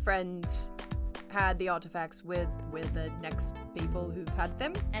all of her friends had the artifacts with the next people who've had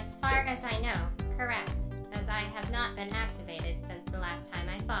them? As far as I know, correct. As I have not been activated since the last time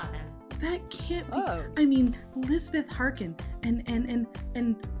I saw them. That can't be. Oh. I mean, Lisbeth Harkin and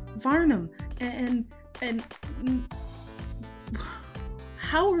Varnum and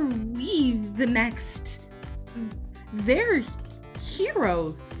how are we the next? They're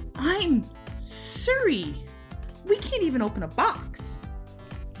heroes. I'm Suri. We can't even open a box.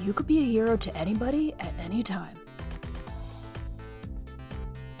 You could be a hero to anybody at any time.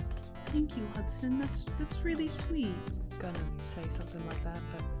 thank you, Hudson. That's really sweet. Gonna say something like that,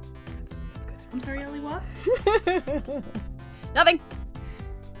 but that's good. I'm sorry, Ellie, what? Nothing!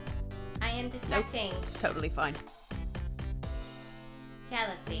 I am detecting It's totally fine.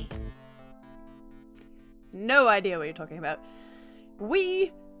 jealousy. No idea what you're talking about.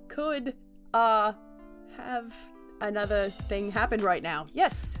 We could, have another thing happen right now.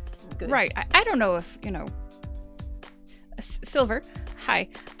 Yes. Good. Right. I don't know if, Silver, hi.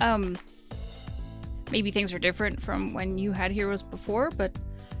 Maybe things are different from when you had heroes before, but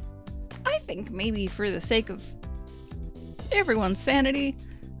I think maybe for the sake of everyone's sanity,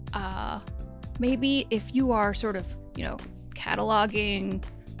 maybe if you are sort of, cataloging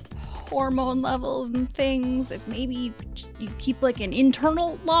hormone levels and things, if maybe you keep like an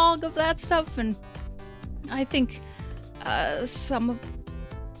internal log of that stuff, and I think some of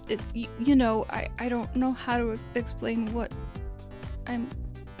it, I don't know how to explain what I'm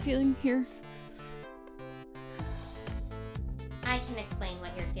feeling here. I can explain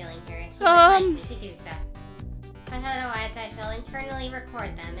what you're feeling here if you would like me to do so. But otherwise, I shall internally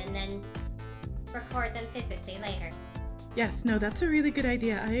record them and then record them physically later. Yes, no, that's a really good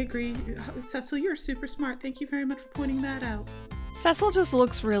idea. I agree. Cecil, you're super smart. Thank you very much for pointing that out. Cecil just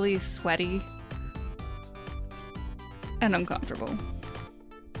looks really sweaty and uncomfortable.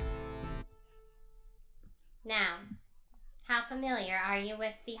 Now, how familiar are you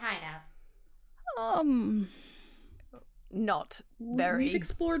with the hideout? Not very.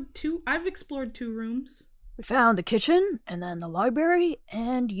 I've explored two rooms. We found the kitchen, and then the library,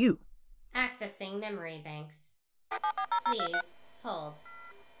 and you. Accessing memory banks. Please hold.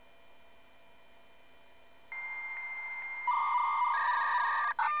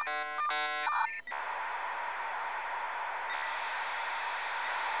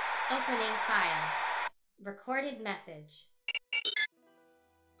 Opening file. Recorded message.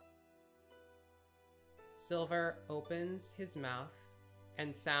 Silver opens his mouth,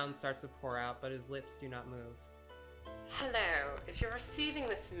 and sound starts to pour out, but his lips do not move. Hello, if you're receiving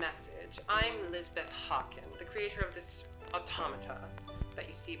this message, I'm Lisbeth Hawken, the creator of this automata that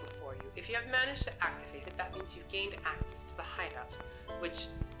you see before you. If you have managed to activate it, that means you've gained access to the hideout, which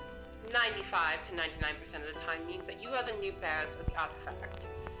 95 to 99% of the time means that you are the new bearers of the artifact.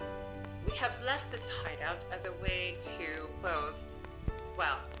 We have left this hideout as a way to both,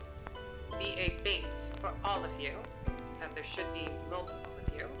 be a base for all of you, as there should be multiple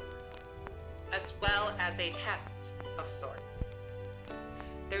of you, as well as a test of sorts.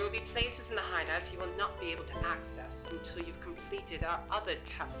 There will be places in the hideout you will not be able to access until you've completed our other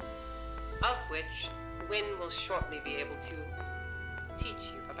tests, of which Wynn will shortly be able to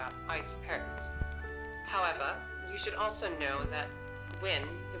teach you about, I suppose. However, you should also know that Wynn,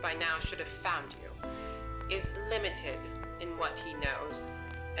 who by now should have found you, is limited in what he knows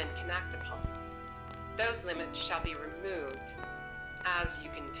and can act upon. Those limits shall be removed as you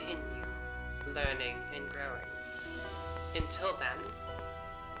continue learning and growing. Until then,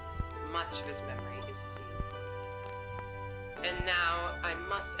 much of his memory is sealed. And now I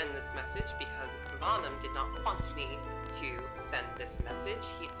must end this message because Varnum did not want me to send this message.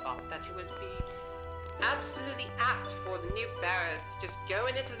 He thought that it was being absolutely apt for the new bearers to just go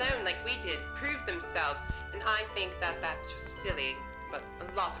in it alone like we did, prove themselves, and I think that that's just silly, but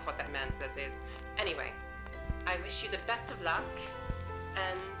a lot of what that man says is. Anyway, I wish you the best of luck,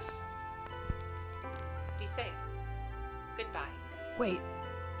 and be safe. Goodbye. Wait,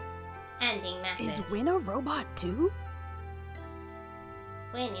 Ending message. is Wynn a robot too?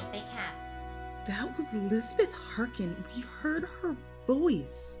 Wynn is a cat. That was Lisbeth Harkin. We heard her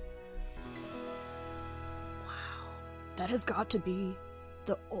voice. Wow. That has got to be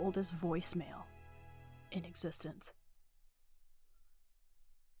the oldest voicemail in existence.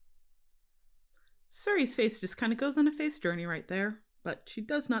 Suri's face just kind of goes on a face journey right there, but she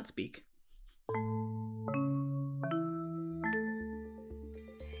does not speak.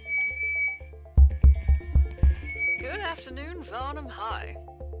 Good afternoon, Varnum High.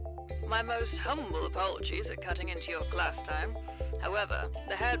 My most humble apologies at cutting into your class time. However,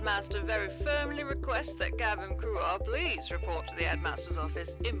 the headmaster very firmly requests that Gavin Kruar please report to the headmaster's office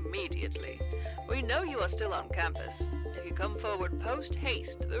immediately. We know you are still on campus. If you come forward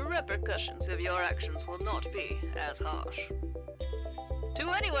post-haste, the repercussions of your actions will not be as harsh. To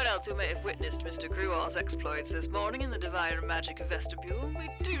anyone else who may have witnessed Mr. Kruar's exploits this morning in the Divine Magic Vestibule, we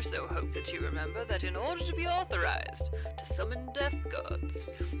do so hope that you remember that in order to be authorized to summon death gods,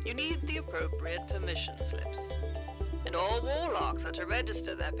 you need the appropriate permission slips. And all warlocks are to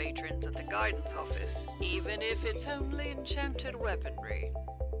register their patrons at the guidance office, even if it's only enchanted weaponry.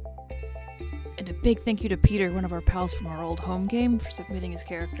 And a big thank you to Peter, one of our pals from our old home game, for submitting his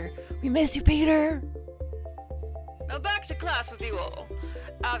character. We miss you, Peter! Now back to class with you all,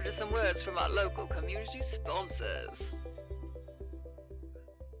 after some words from our local community sponsors.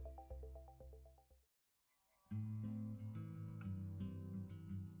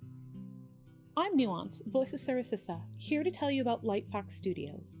 I'm Nuance, voice of Sarasissa, here to tell you about Lightfox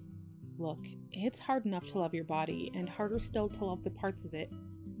Studios. Look, it's hard enough to love your body, and harder still to love the parts of it,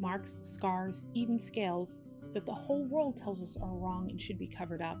 marks, scars, even scales, that the whole world tells us are wrong and should be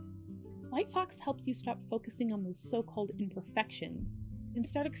covered up. Lightfox helps you stop focusing on those so-called imperfections and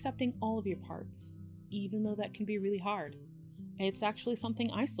start accepting all of your parts, even though that can be really hard. It's actually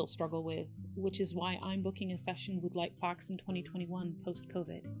something I still struggle with, which is why I'm booking a session with Lightfox in 2021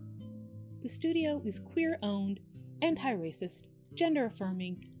 post-COVID. The studio is queer-owned, anti-racist,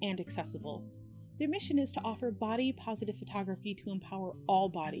 gender-affirming, and accessible. Their mission is to offer body-positive photography to empower all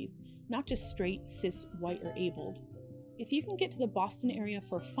bodies, not just straight, cis, white, or abled. If you can get to the Boston area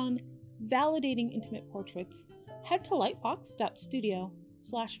for fun, validating intimate portraits, head to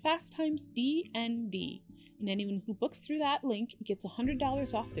lightfox.studio/fasttimesdnd, and anyone who books through that link gets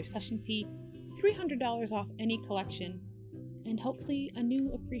 $100 off their session fee, $300 off any collection, and hopefully a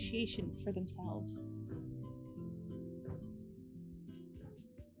new appreciation for themselves.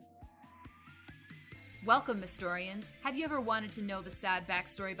 Welcome, Mystorians. Have you ever wanted to know the sad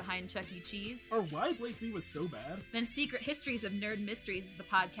backstory behind Chuck E. Cheese? Or why Blake Lee was so bad? Then Secret Histories of Nerd Mysteries is the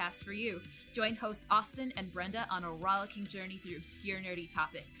podcast for you. Join host Austin and Brenda on a rollicking journey through obscure nerdy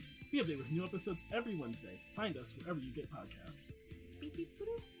topics. We update with new episodes every Wednesday. Find us wherever you get podcasts. Beep, beep,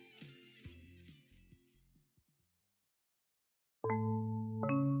 boop.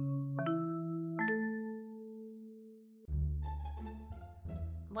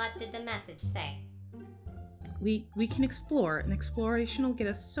 What did the message say? We can explore, and exploration will get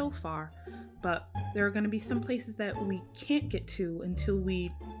us so far, but there are going to be some places that we can't get to until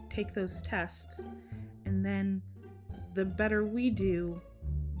we take those tests, and then the better we do,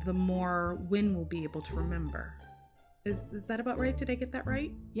 the more Wynn will be able to remember. Is that about right? Did I get that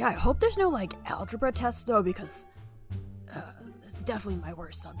right? Yeah, I hope there's no, algebra tests, though, because it's definitely my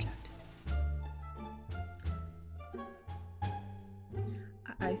worst subject.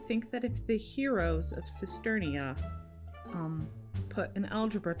 I think that if the heroes of Cisternia put an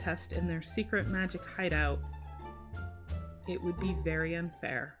algebra test in their secret magic hideout, it would be very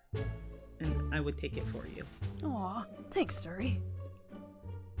unfair, and I would take it for you. Aw, thanks, Suri.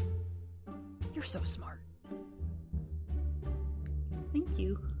 You're so smart. Thank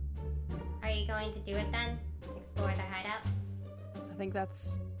you. Are you going to do it then? Explore the hideout? I think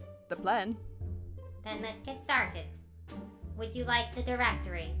that's the plan. Then let's get started. Would you like the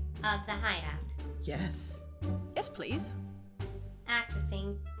directory of the hideout? Yes. Yes, please.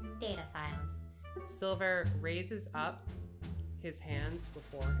 Accessing data files. Silver raises up his hands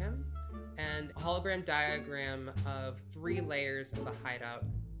before him, and a hologram diagram of 3 layers of the hideout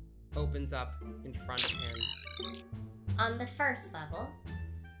opens up in front of him. On the first level,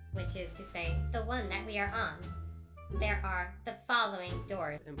 which is to say the one that we are on, there are the following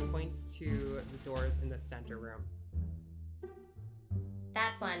doors. And points to the doors in the center room.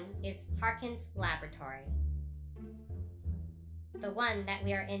 That one is Harkin's laboratory. The one that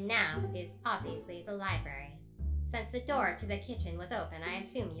we are in now is obviously the library. Since the door to the kitchen was open, I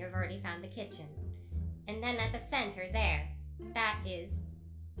assume you've already found the kitchen. And then at the center there, that is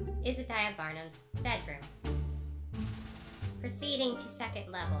Isadiah Barnum's bedroom. Proceeding to second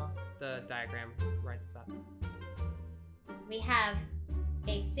level, The diagram rises up. we have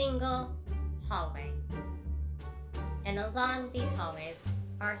a single hallway. And along these hallways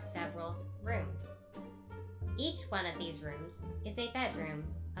are several rooms. Each one of these rooms is a bedroom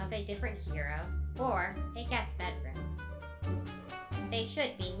of a different hero or a guest bedroom. They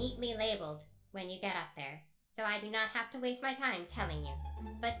should be neatly labeled when you get up there, so I do not have to waste my time telling you.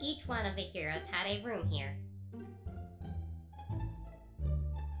 But each one of the heroes had a room here.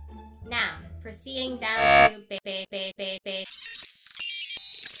 Now, proceeding down to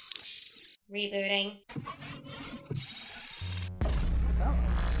rebooting.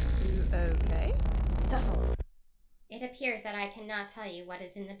 You okay? Cecil. It appears that I cannot tell you what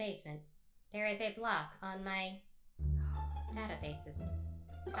is in the basement. There is a block on my databases.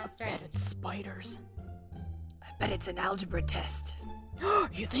 How strange. I bet it's spiders. I bet it's an algebra test.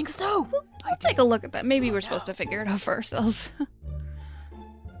 You think so? I'll take a look at that. Maybe we're supposed to figure it out for ourselves.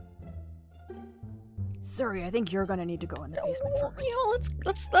 Suri, I think you're gonna need to go in the basement first. You know,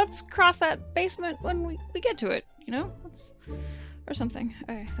 let's cross that basement when we get to it. You know, or something.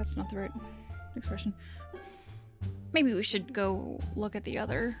 That's not the right expression. Maybe we should go look at the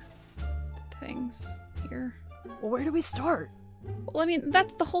other things here. Well, where do we start? Well, I mean,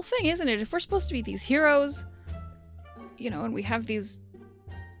 that's the whole thing, isn't it? If we're supposed to be these heroes, and we have these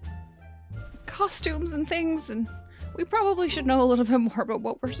costumes and things, and we probably should know a little bit more about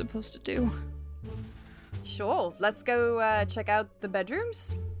what we're supposed to do. Sure, let's go check out the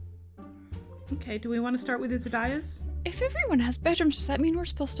bedrooms. Okay, do we want to start with Isadiah's? If everyone has bedrooms, does that mean we're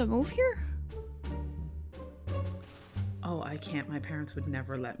supposed to move here? Oh, I can't. My parents would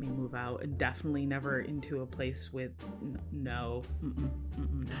never let me move out, and definitely never into a place with no. No.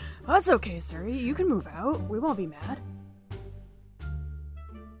 That's okay, Suri. You can move out. We won't be mad.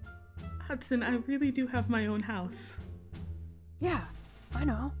 Hudson, I really do have my own house. Yeah, I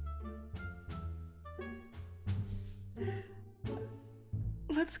know.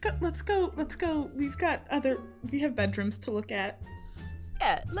 Let's go. We have bedrooms to look at.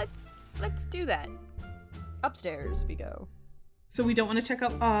 Yeah, let's do that. Upstairs we go. So we don't want to check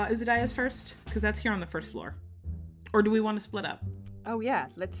out Isadiah's first? Because that's here on the first floor. Or do we want to split up? Oh yeah,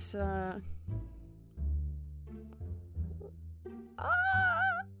 let's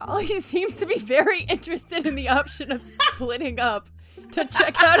Ollie seems to be very interested in the option of splitting up to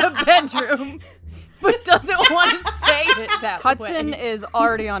check out a bedroom, but doesn't want to say it that Hudson way. is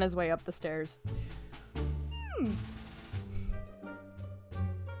already on his way up the stairs.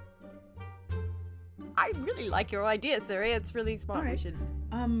 I really like your idea, Suri. It's really smart. All right. We should.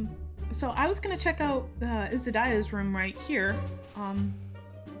 So I was gonna check out Isadiah's room right here.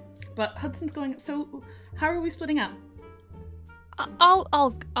 But Hudson's going. So how are we splitting up?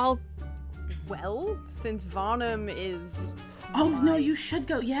 I'll. Well, since Varnum is. Oh no, you should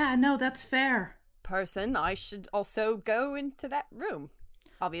go. Yeah, no, that's fair. Person, I should also go into that room.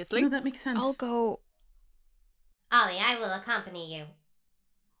 Obviously. No, that makes sense. I'll go. Ollie, I will accompany you.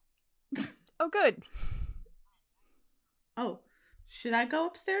 Oh, good. Oh, should I go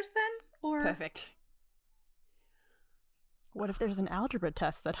upstairs then? Or Perfect. What if there's an algebra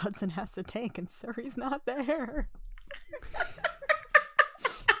test that Hudson has to take and Suri's not there?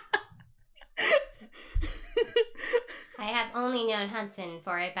 I have only known Hudson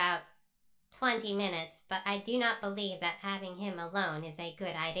for about 20 minutes, but I do not believe that having him alone is a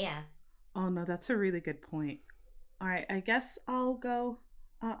good idea. Oh no, that's a really good point. All right, I guess I'll go.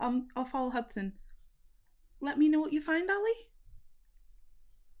 I'll follow Hudson. Let me know what you find, Ollie.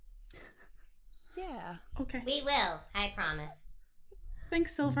 Yeah. Okay. We will, I promise.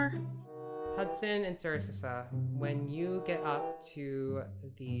 Thanks, Silver. Hudson and Cersissa, when you get up to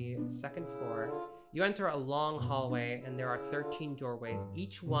the second floor, you enter a long hallway and there are 13 doorways.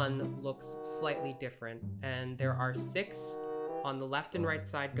 Each one looks slightly different, and there are 6 on the left and right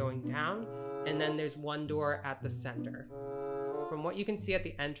side going down, and then there's one door at the center. From what you can see at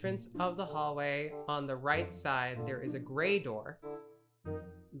the entrance of the hallway, on the right side, there is a gray door.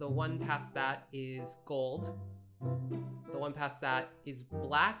 The one past that is gold. The one past that is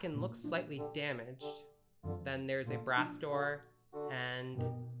black and looks slightly damaged. Then there's a brass door and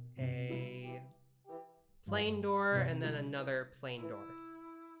a plain door and then another plain door.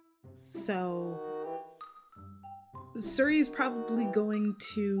 So Suri's probably going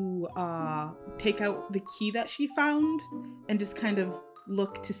to take out the key that she found and just kind of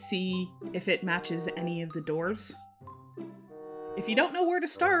look to see if it matches any of the doors. If you don't know where to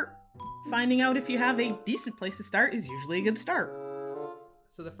start, finding out if you have a decent place to start is usually a good start.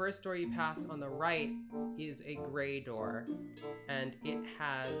 So the first door you pass on the right is a gray door, and it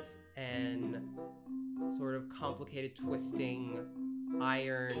has an sort of complicated twisting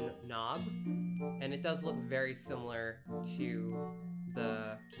iron knob, and it does look very similar to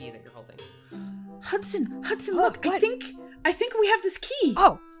the key that you're holding. Hudson, look, I think we have this key.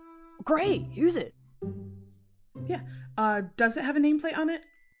 Oh, great, use it. Yeah. Does it have a nameplate on it?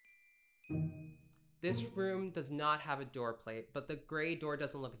 This room does not have a door plate, but the gray door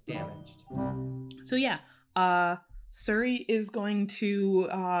doesn't look damaged. So yeah, Suri is going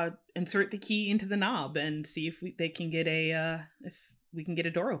to insert the key into the knob and see if we can get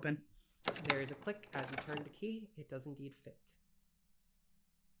a door open. There is a click as you turn the key. It does indeed fit.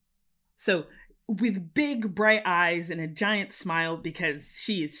 So with big bright eyes and a giant smile because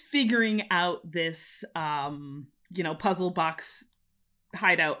she is figuring out this puzzle box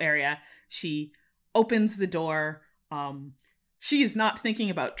hideout area, she opens the door. She is not thinking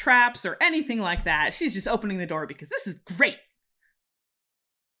about traps or anything like that. She's just opening the door because this is great.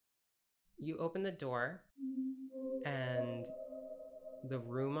 You open the door, and the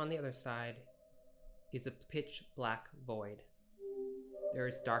room on the other side is a pitch black void. There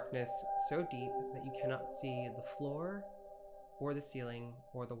is darkness so deep that you cannot see the floor or the ceiling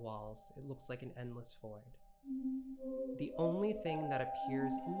or the walls. It looks like an endless void. The only thing that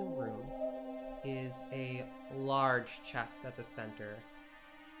appears in the room is a large chest at the center.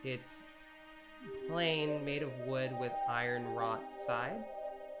 It's plain, made of wood with iron wrought sides.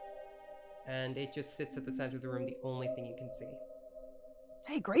 And it just sits at the center of the room, the only thing you can see.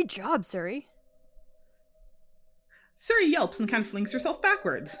 Hey, great job, Suri. Suri yelps and kind of flings herself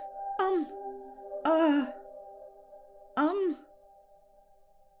backwards.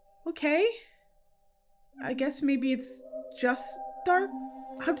 Okay. I guess maybe it's just dark.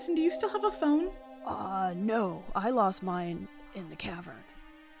 Hudson, do you still have a phone? No. I lost mine in the cavern.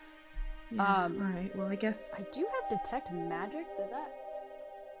 Yeah, alright, well, I guess... I do have detect magic. Does that...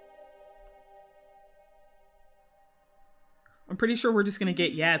 I'm pretty sure we're just gonna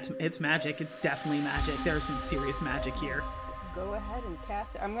get, it's magic. It's definitely magic. There's some serious magic here. Go ahead and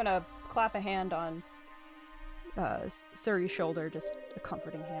cast it. I'm gonna clap a hand on Suri's shoulder, just a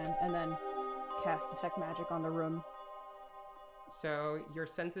comforting hand, and then cast detect magic on the room. So your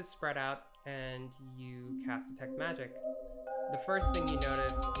senses spread out and you cast detect magic. The first thing you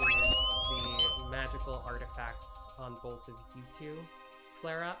notice is the magical artifacts on both of you two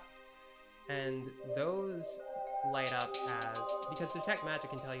flare up, and those light up as, because detect magic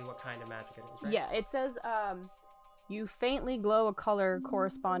can tell you what kind of magic it is, right? Yeah, it says you faintly glow a color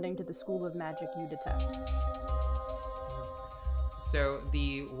corresponding to the school of magic you detect. So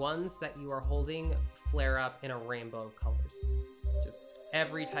the ones that you are holding flare up in a rainbow of colors. Just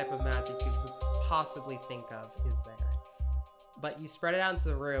every type of magic you could possibly think of is there. But you spread it out into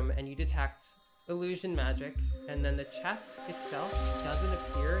the room and you detect illusion magic, and then the chest itself doesn't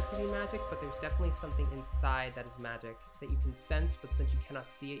appear to be magic, but there's definitely something inside that is magic that you can sense, but since you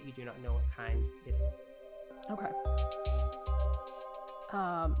cannot see it, you do not know what kind it is. Okay.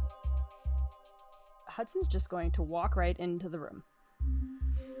 Hudson's just going to walk right into the room.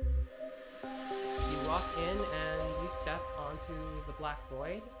 You walk in and you step onto the black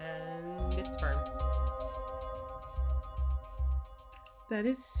void, and it's firm. That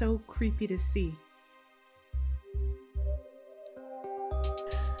is so creepy to see.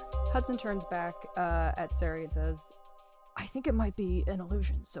 Hudson turns back at Suri and says, I think it might be an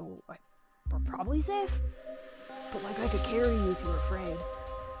illusion, so we're probably safe? But I could carry you if you're afraid.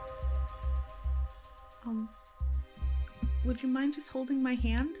 Would you mind just holding my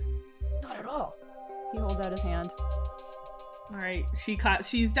hand? Not at all. He holds out his hand. Alright,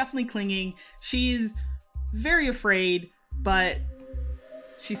 she's definitely clinging. She's very afraid, but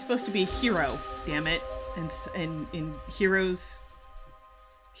she's supposed to be a hero, damn it. And heroes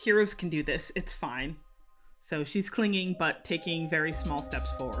can do this. It's fine. So she's clinging, but taking very small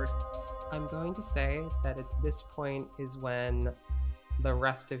steps forward. I'm going to say that at this point is when the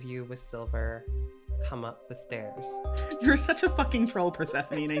rest of you with Silver come up the stairs. You're such a fucking troll,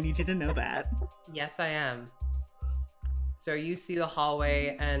 Persephone, and I need you to know that. Yes, I am. So you see the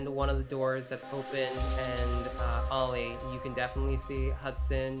hallway and one of the doors that's open, and Ollie, you can definitely see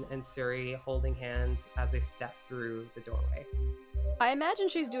Hudson and Suri holding hands as they step through the doorway. I imagine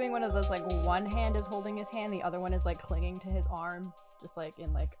she's doing one of those, like, one hand is holding his hand, the other one is, like, clinging to his arm. Just, like,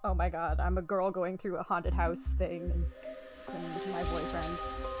 in, like, oh my god, I'm a girl going through a haunted house thing and clinging to my boyfriend.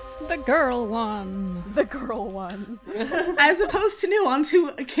 The girl one. The girl one. As opposed to Nuance,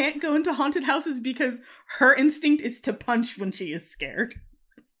 who can't go into haunted houses because her instinct is to punch when she is scared.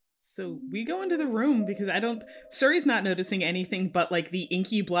 So we go into the room because Suri's not noticing anything but like the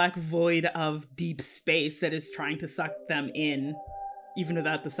inky black void of deep space that is trying to suck them in, even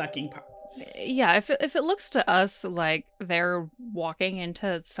without the sucking part. Yeah, if it looks to us like they're walking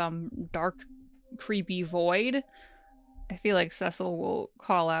into some dark, creepy void, I feel like Cecil will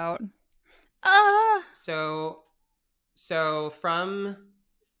call out, So from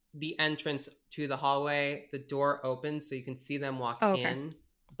the entrance to the hallway, the door opens so you can see them walk in,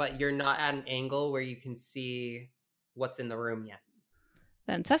 but you're not at an angle where you can see what's in the room yet.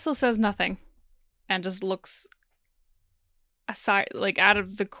 Then Cecil says nothing and just looks aside, like out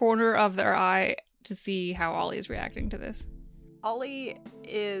of the corner of their eye, to see how Ollie is reacting to this. Ollie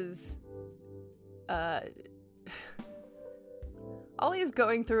is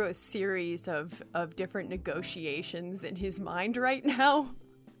going through a series of different negotiations in his mind right now.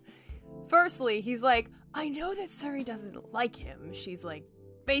 Firstly, he's like, I know that Suri doesn't like him. She's like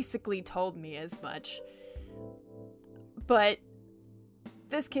basically told me as much. But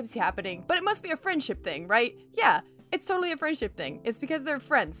this keeps happening. But it must be a friendship thing, right? Yeah, it's totally a friendship thing. It's because they're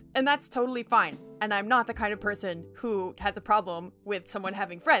friends, and that's totally fine. And I'm not the kind of person who has a problem with someone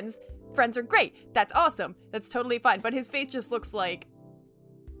having friends. Friends are great. That's awesome. That's totally fine. But his face just looks like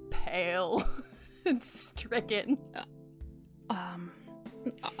pale and stricken.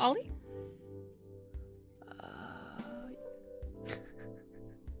 Ollie?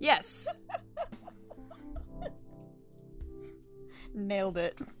 Yes. Nailed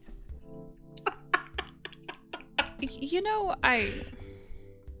it. You know,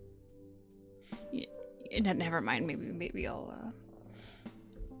 never mind. Maybe I'll.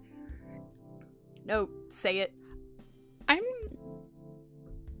 No, say it. I'm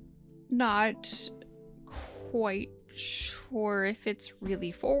not quite sure if it's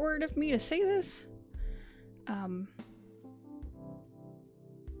really forward of me to say this.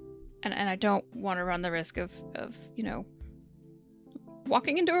 And I don't want to run the risk of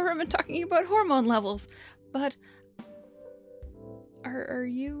walking into a room and talking about hormone levels. But are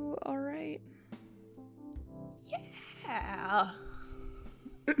you all right? Yeah.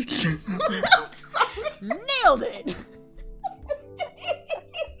 Nailed it.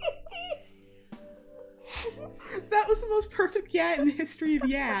 That was the most perfect yeah in the history of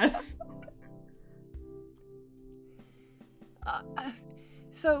yes.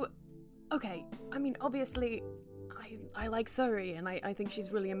 So, okay, I mean, obviously, I like Suri, and I think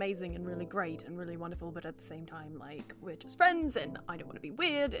she's really amazing and really great and really wonderful, but at the same time, like, we're just friends, and I don't want to be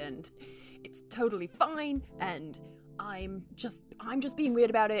weird, and it's totally fine, and I'm just being weird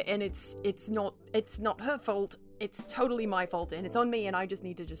about it, and it's not her fault, it's totally my fault, and it's on me, and I just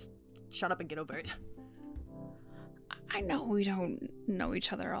need to just shut up and get over it. I know we don't know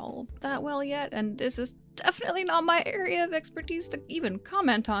each other all that well yet, and this is definitely not my area of expertise to even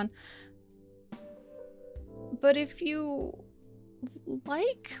comment on. But if you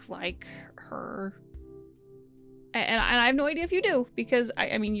like her, and I have no idea if you do, because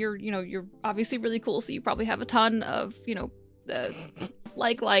I mean you're obviously really cool, so you probably have a ton of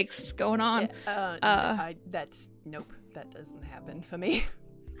likes going on. Nope, that doesn't happen for me.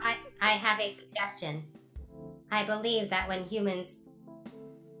 I have a suggestion. I believe that when humans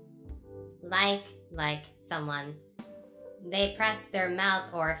like someone, they press their mouth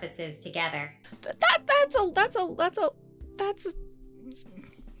orifices together. That's a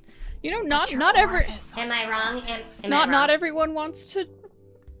not every. Am I wrong? Not everyone wants to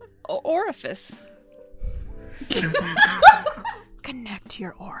orifice. Connect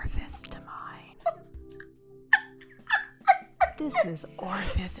your orifice to mine. This is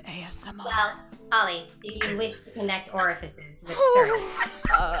Orifice ASMR. Well, Ollie, do you wish to connect orifices with Suri?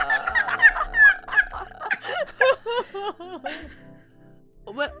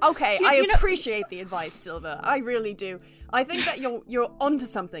 Well, okay, I appreciate the advice, Silver. I really do. I think that you're onto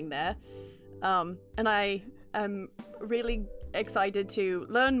something there. And I am really excited to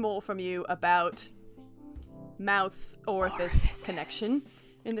learn more from you about mouth orifice connection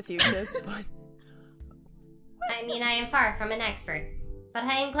in the future. But I mean, I am far from an expert, but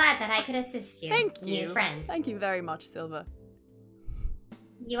I am glad that I could assist you, thank you, new friend. Thank you very much, Silver.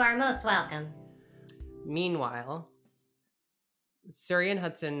 You are most welcome. Meanwhile, Suri and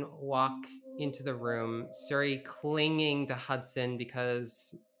Hudson walk into the room, Suri clinging to Hudson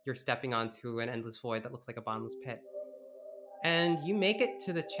because you're stepping onto an endless void that looks like a bottomless pit. And you make it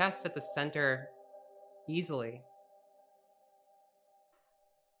to the chest at the center easily.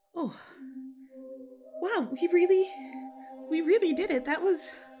 Oh. Wow, we really did it. That was...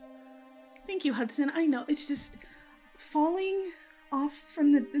 Thank you, Hudson. I know, it's just falling off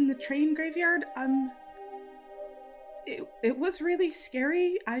from in the train graveyard. It was really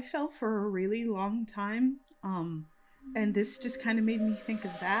scary. I fell for a really long time. And this just kind of made me think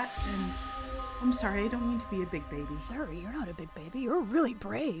of that. And I'm sorry, I don't mean to be a big baby. Suri, you're not a big baby. You're really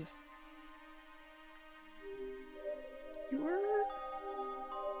brave.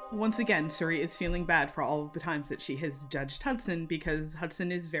 Once again, Suri is feeling bad for all of the times that she has judged Hudson, because Hudson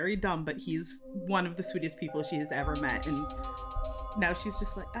is very dumb, but he's one of the sweetest people she has ever met. And now she's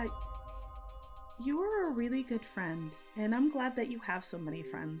just like, you're a really good friend, and I'm glad that you have so many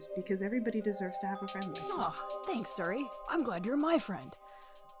friends, because everybody deserves to have a friend like you. Oh, thanks, Suri. I'm glad you're my friend.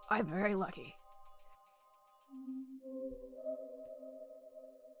 I'm very lucky.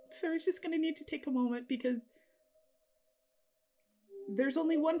 Suri's just gonna need to take a moment, because there's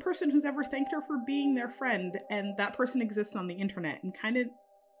only one person who's ever thanked her for being their friend, and that person exists on the internet, and kind of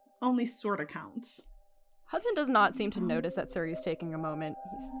only sort of counts. Hudson does not seem to notice that Suri's taking a moment.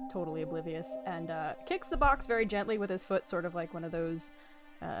 He's totally oblivious, and kicks the box very gently with his foot, sort of like one of those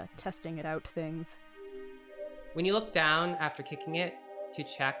testing it out things. When you look down after kicking it to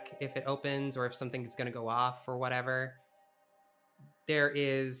check if it opens or if something is going to go off or whatever, there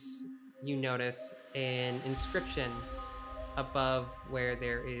is, you notice, an inscription above where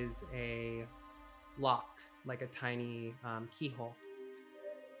there is a lock, like a tiny keyhole.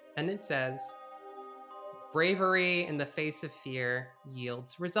 And it says, "Bravery in the face of fear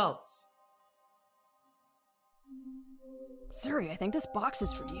yields results." Suri, I think this box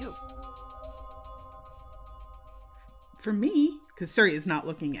is for you. For me? Because Suri is not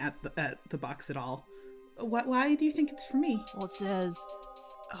looking at the box at all. Why do you think it's for me? Well, it says,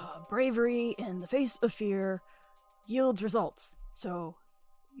 bravery in the face of fear yields results. So,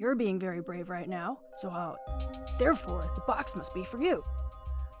 you're being very brave right now, so therefore, the box must be for you.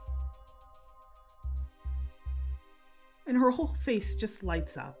 And her whole face just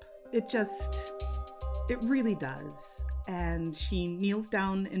lights up. It really does. And she kneels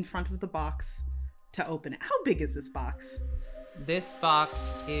down in front of the box to open it. How big is this box? This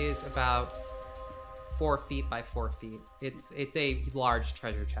box is about 4 feet by 4 feet. It's a large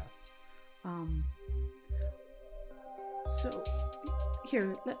treasure chest. So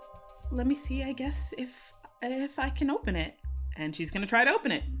here, let me see, I guess, if I can open it. And she's gonna try to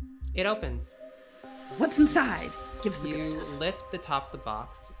open it. It opens. What's inside? Give us the good You stuff. lift the top of the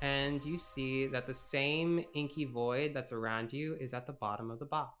box and you see that the same inky void that's around you is at the bottom of the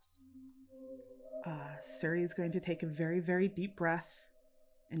box. Suri is going to take a very, very deep breath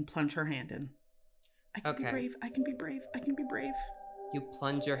and plunge her hand in. I can be brave. I can be brave. I can be brave. You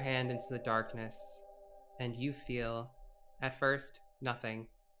plunge your hand into the darkness and you feel, at first, nothing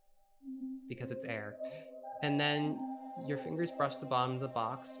because it's air. And then your fingers brush the bottom of the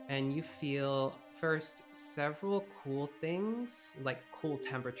box and you feel first several cool things, like cool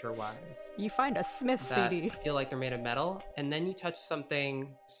temperature-wise. You find a Smith that CD. feel like they're made of metal, and then you touch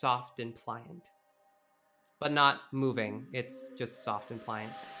something soft and pliant. But not moving, it's just soft and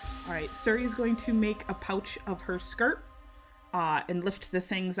pliant. All right, Suri is going to make a pouch of her skirt and lift the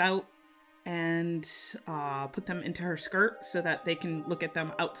things out and put them into her skirt so that they can look at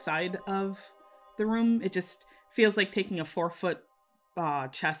them outside of the room. It just feels like taking a 4-foot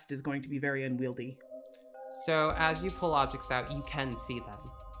chest is going to be very unwieldy. So as you pull objects out, you can see them.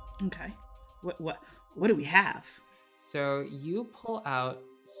 Okay. What do we have? So you pull out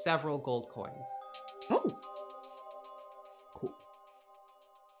several gold coins. Oh. Cool.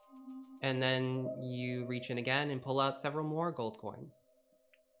 And then you reach in again and pull out several more gold coins.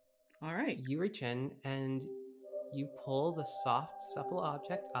 All right. You reach in and you pull the soft, supple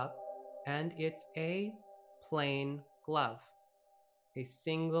object up, and it's a plain glove. A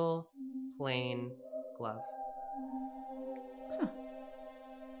single plain glove. Huh.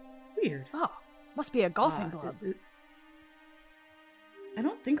 Weird. Oh, must be a golfing glove. I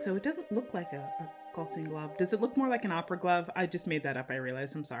don't think so. It doesn't look like a golfing glove. Does it look more like an opera glove? I just made that up, I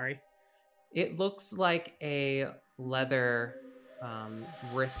realized. I'm sorry. It looks like a leather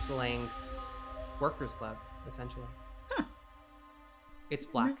wrist-length worker's glove, essentially. Huh. It's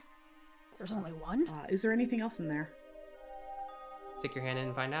black. There's only one? Is there anything else in there? Stick your hand in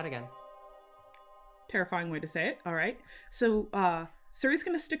and find out again. Terrifying way to say it. All right. So Suri's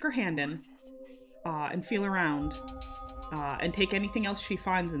going to stick her hand in and feel around and take anything else she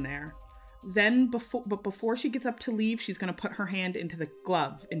finds in there. Then, before she gets up to leave, she's going to put her hand into the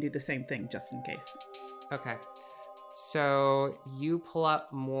glove and do the same thing, just in case. Okay. So you pull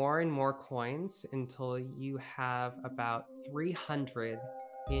out more and more coins until you have about 300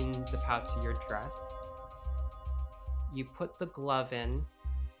 in the pouch of your dress. You put the glove in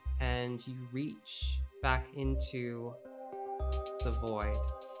and you reach back into the void.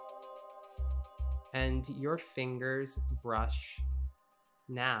 And your fingers brush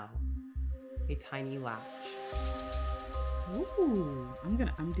now a tiny latch. Ooh, I'm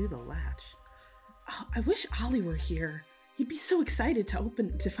gonna undo the latch. Oh, I wish Ollie were here. He'd be so excited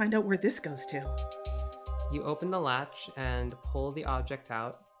to find out where this goes to. You open the latch and pull the object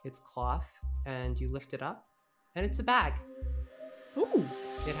out. It's cloth, and you lift it up, and it's a bag. Ooh.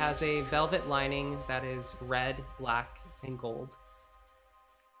 It has a velvet lining that is red, black, and gold.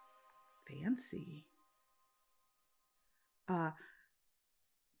 Fancy.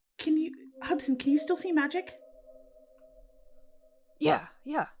 Hudson, can you still see magic? Yeah.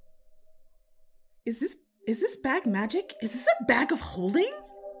 Is this bag magic? Is this a bag of holding?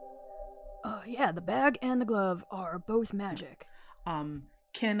 Yeah, the bag and the glove are both magic.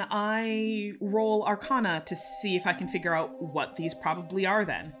 Can I roll Arcana to see if I can figure out what these probably are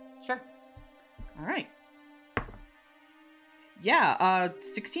then? Sure. All right. Yeah,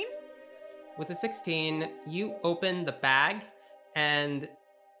 16? With a 16, you open the bag and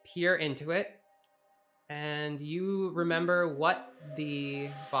peer into it, and you remember what the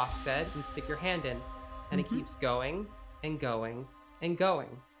boss said and stick your hand in, and it keeps going and going and going.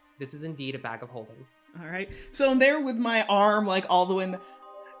 This is indeed a bag of holding. All right. So I'm there with my arm like all the way in the...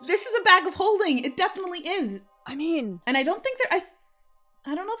 This is a bag of holding. It definitely is. I mean... And I don't think I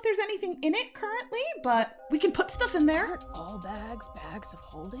don't know if there's anything in it currently, but we can put stuff in there. Aren't all bags of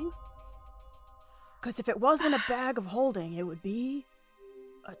holding? Because if it wasn't a bag of holding, it would be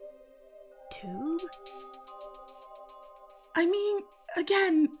a tube? I mean,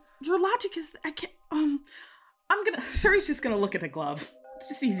 again, your logic is, I can't, Suri's just gonna look at a glove. It's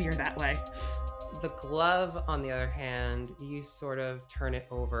just easier that way. The glove, on the other hand, you sort of turn it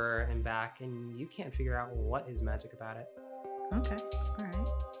over and back, and you can't figure out what is magic about it. Okay, all right.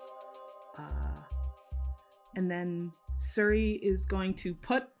 And then Suri is going to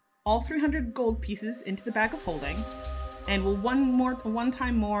put all 300 gold pieces into the bag of holding, and will one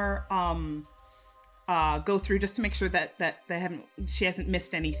time more go through just to make sure that she hasn't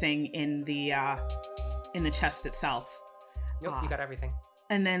missed anything in the chest itself. Nope, you got everything.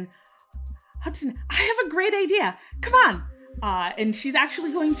 And then, Hudson, I have a great idea. Come on. And she's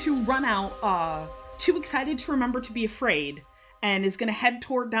actually going to run out, too excited to remember to be afraid, and is going to head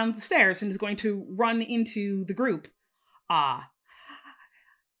down the stairs and is going to run into the group.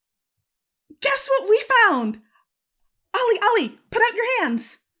 Guess what we found? Ollie, put out your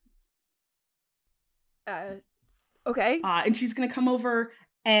hands. Okay. And she's going to come over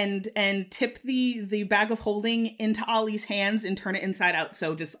and tip the bag of holding into Ollie's hands and turn it inside out.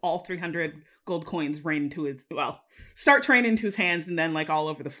 So just all 300 gold coins start to rain into his hands and then like all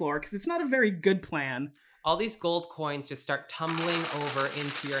over the floor, because it's not a very good plan. All these gold coins just start tumbling over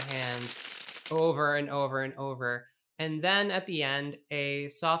into your hands over and over and over. And then at the end, a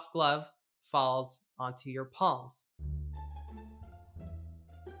soft glove falls onto your palms.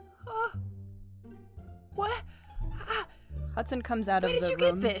 What? Hudson comes out of the room. Where did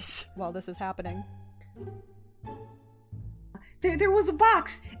you get this? While this is happening. There was a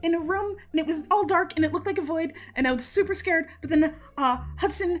box in a room, and it was all dark, and it looked like a void, and I was super scared. But then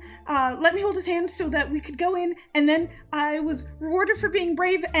Hudson let me hold his hand so that we could go in, and then I was rewarded for being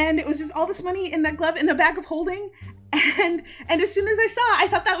brave, and it was just all this money in that glove in the bag of holding. And as soon as I saw it, I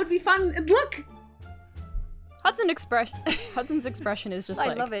thought that would be fun. And look! Hudson's expression is just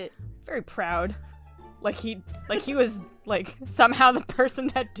I love it. Very proud. Like he was like somehow the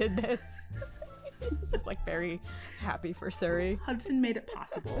person that did this. He's just like very happy for Suri. Hudson made it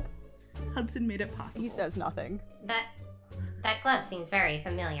possible. He says nothing. That glove seems very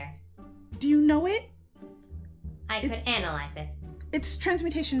familiar. Do you know it? I could analyze it. It's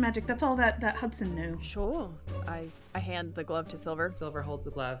transmutation magic. That's all that Hudson knew. Sure. I hand the glove to Silver. Silver holds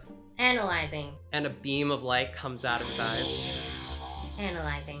the glove. Analyzing. And a beam of light comes out of his eyes.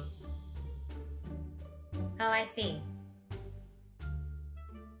 Analyzing. Oh, I see.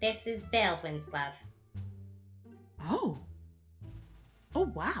 This is Baeldwin's glove. Oh,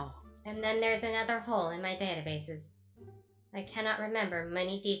 wow. And then there's another hole in my databases. I cannot remember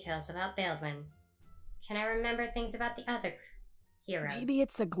many details about Baeldwin. Can I remember things about the other heroes? Maybe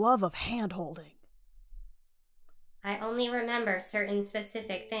it's a glove of hand-holding. I only remember certain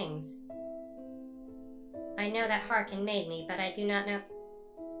specific things. I know that Harkin made me, but I do not know...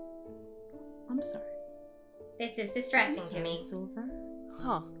 I'm sorry. This is distressing to me. Silver?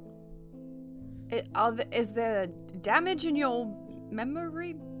 Huh. Is there damage in your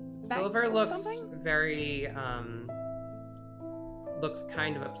memory banks Silver or looks something? very, looks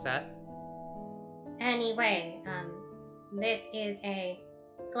kind of upset. Anyway, this is a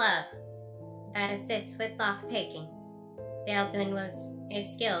glove that assists with lock picking. Baeldwin was a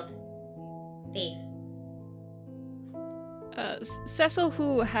skilled thief. Cecil,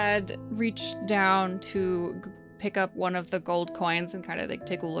 who had reached down to pick up one of the gold coins and kind of like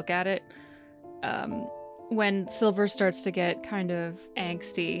take a look at it, when Silver starts to get kind of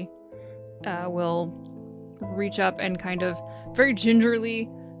angsty, will reach up and kind of very gingerly,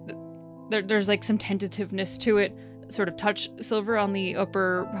 there's like some tentativeness to it, sort of touch Silver on the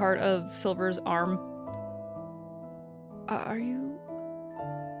upper part of Silver's arm. Are you...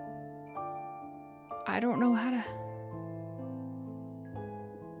 I don't know how to...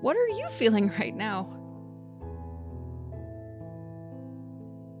 What are you feeling right now?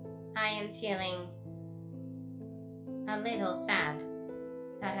 I am feeling a little sad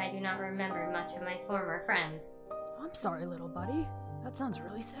that I do not remember much of my former friends. I'm sorry, little buddy. That sounds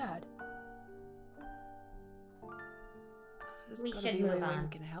really sad. We should move on. We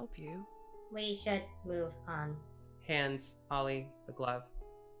can help you. We should move on. Hands Ollie the glove.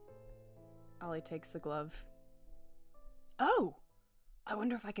 Ollie takes the glove. Oh! I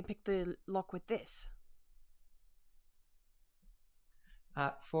wonder if I can pick the lock with this.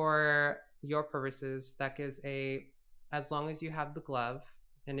 For your purposes, that gives as long as you have the glove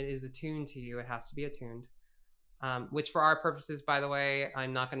and it is attuned to you, it has to be attuned. Which for our purposes, by the way,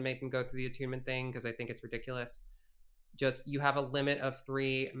 I'm not going to make them go through the attunement thing because I think it's ridiculous. Just, you have a limit of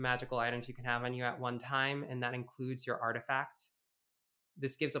 3 magical items you can have on you at one time, and that includes your artifact.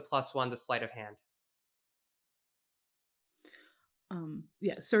 This gives a +1 to sleight of hand.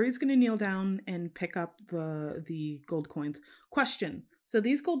 Suri's gonna kneel down and pick up the gold coins. Question. So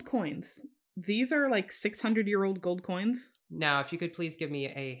these gold coins, these are like 600-year-old gold coins? Now, if you could please give me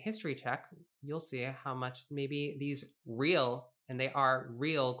a history check, you'll see how much maybe these real, and they are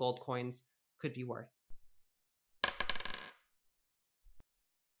real gold coins, could be worth.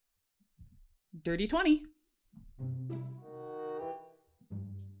 Dirty 20.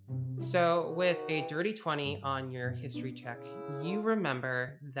 So with a dirty 20 on your history check, you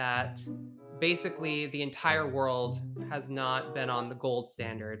remember that basically the entire world has not been on the gold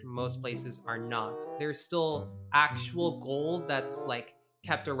standard. Most places are not. There's still actual gold that's like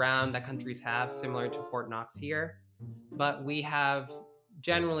kept around that countries have, similar to Fort Knox here. But we have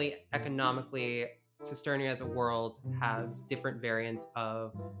generally, economically, Cisternia as a world has different variants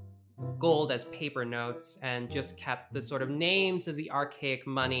of gold as paper notes and just kept the sort of names of the archaic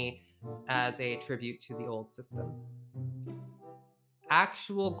money as a tribute to the old system.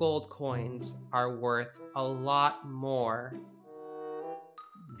 Actual gold coins are worth a lot more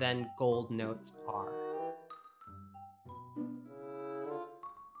than gold notes are.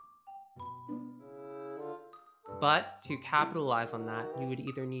 But to capitalize on that, you would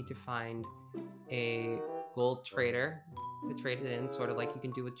either need to find a gold trader to trade it in, sort of like you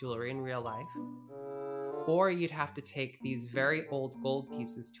can do with jewelry in real life, or you'd have to take these very old gold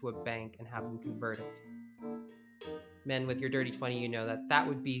pieces to a bank and have them converted. Men, with your dirty 20, you know that that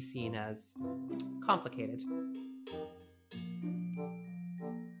would be seen as complicated.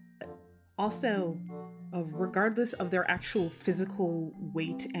 Also, regardless of their actual physical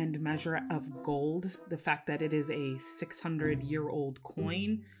weight and measure of gold, the fact that it is a 600-year-old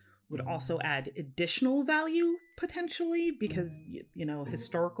coin would also add additional value, potentially, because, you know,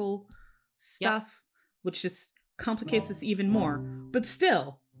 historical stuff, which just complicates this even more. But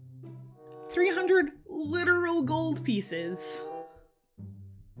still, 300 literal gold pieces.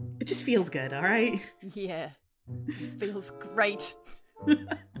 It just feels good, all right? Yeah, feels great.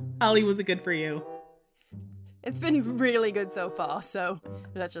 Ollie, was it good for you? It's been really good so far, so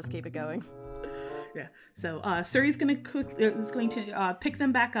let's just keep it going. Yeah. So Suri's going to pick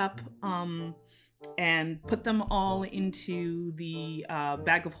them back up and put them all into the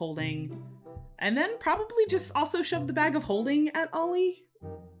bag of holding, and then probably just also shove the bag of holding at Ollie.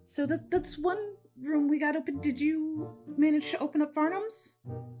 So that's one room we got open. Did you manage to open up Varnum's?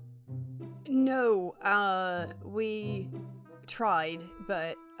 No, we tried,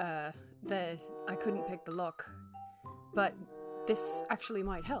 but I couldn't pick the lock. But this actually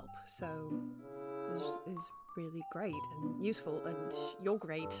might help, so this is really great and useful, and you're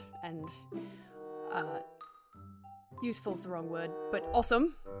great, and useful's the wrong word, but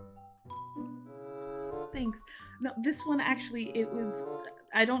awesome. Thanks. No, this one actually,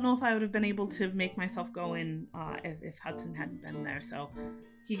 I don't know if I would have been able to make myself go in if Hudson hadn't been there, so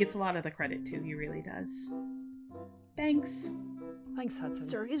he gets a lot of the credit too, he really does. Thanks. Thanks, Hudson.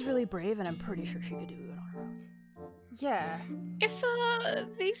 Suri's really brave, and I'm pretty sure she could do it on her own. Yeah. If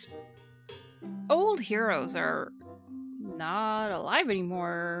these old heroes are not alive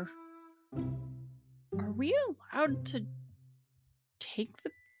anymore, are we allowed to take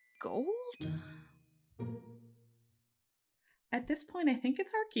the gold? At this point, I think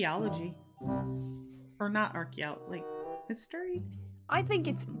it's archaeology. Or not archaeology, like history? I think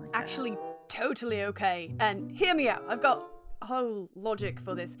it's actually totally okay. And hear me out, I've got a whole logic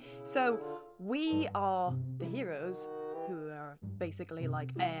for this. So, we are the heroes who are basically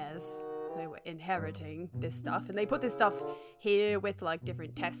like heirs. They were inheriting this stuff, and they put this stuff here with like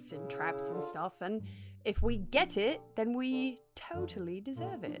different tests and traps and stuff, and if we get it, then we totally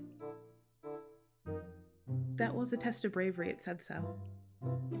deserve it. That was a test of bravery, it said so.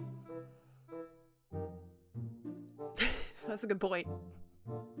 That's a good point.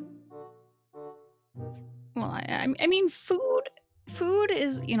 Well, I mean, food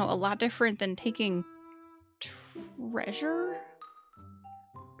is, you know, a lot different than taking treasure.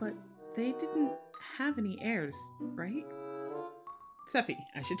 But they didn't have any heirs, right? Sephi,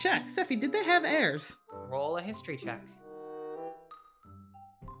 I should check. Sephi, did they have heirs? Roll a history check.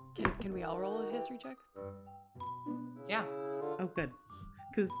 Can we all roll a history check? Yeah. Oh, good.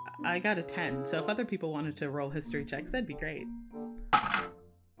 Because I got a 10, so if other people wanted to roll history checks, that'd be great.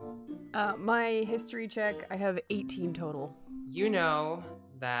 My history check, I have 18 total. You know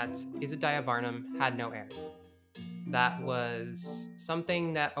that Isadiah Varnum had no heirs. That was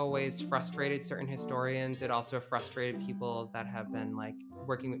something that always frustrated certain historians. It also frustrated people that have been like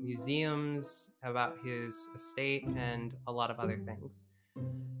working with museums about his estate and a lot of other things.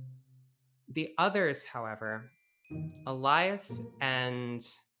 The others, however, Elias and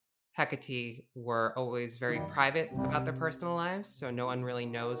Hecate were always very private about their personal lives, so no one really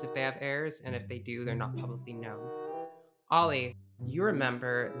knows if they have heirs, and if they do, they're not publicly known. Ollie, you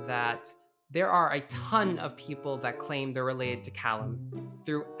remember that there are a ton of people that claim they're related to Callum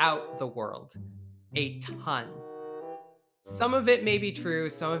throughout the world. A ton. Some of it may be true,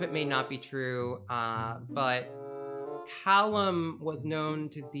 some of it may not be true, but Callum was known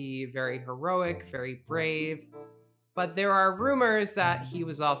to be very heroic, very brave, but there are rumors that he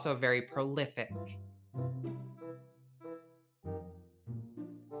was also very prolific.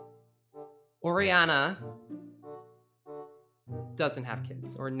 Oriana doesn't have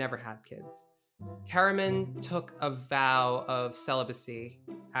kids, or never had kids. Karaman took a vow of celibacy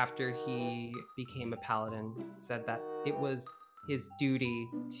after he became a paladin, said that it was his duty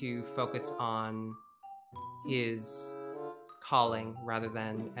to focus on his calling rather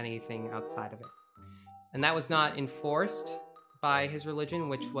than anything outside of it. And that was not enforced by his religion,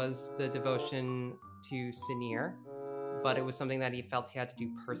 which was the devotion to Sinir, but it was something that he felt he had to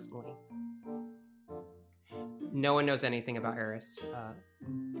do personally. No one knows anything about Eris.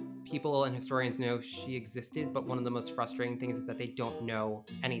 People and historians know she existed, but one of the most frustrating things is that they don't know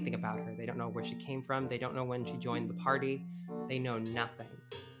anything about her. They don't know where she came from. They don't know when she joined the party. They know nothing.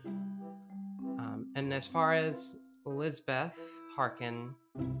 And as far as Lisbeth Harkin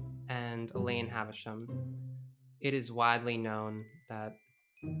and Elaine Havisham, it is widely known that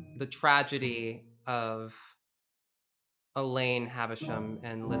the tragedy of Elaine Havisham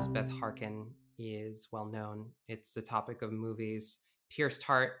and Lisbeth Harkin is well known. It's the topic of movies. Pierced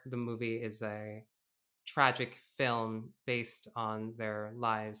Heart, the movie, is a tragic film based on their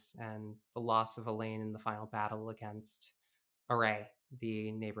lives and the loss of Elaine in the final battle against Array,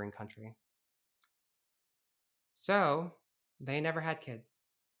 the neighboring country. So, they never had kids.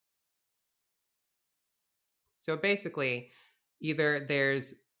 So basically, either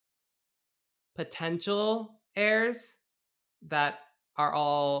there's potential heirs that are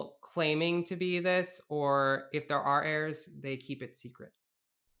all claiming to be this, or if there are heirs, they keep it secret.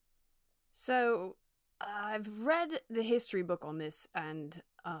 So, I've read the history book on this, and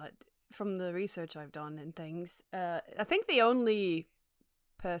from the research I've done and things, I think the only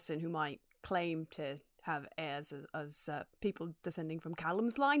person who might claim to have heirs as people descending from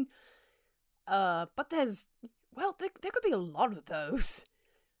Callum's line, but there's, well, there could be a lot of those.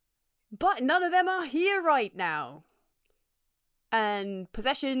 But none of them are here right now. And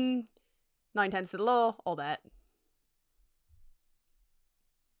possession, 9/10 of the law, all that.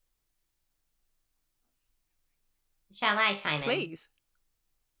 Shall I chime in? Please.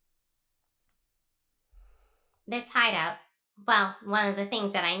 This hideout, well, one of the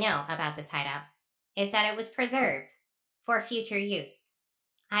things that I know about this hideout is that it was preserved for future use.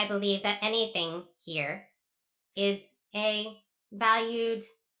 I believe that anything here is a valued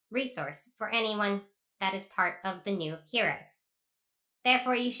resource for anyone that is part of the new heroes.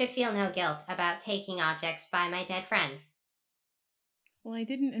 Therefore, you should feel no guilt about taking objects by my dead friends. Well, I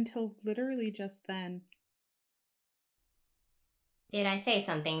didn't until literally just then. Did I say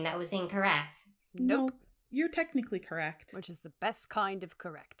something that was incorrect? Nope. No, you're technically correct. Which is the best kind of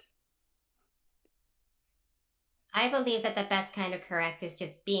correct. I believe that the best kind of correct is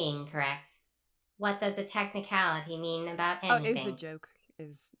just being correct. What does a technicality mean about anything? Oh, it was a joke.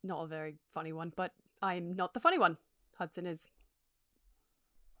 It's not a very funny one, but I'm not the funny one. Hudson is.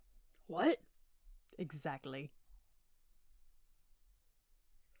 What? Exactly.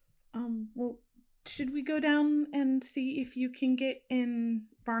 Well, should we go down and see if you can get in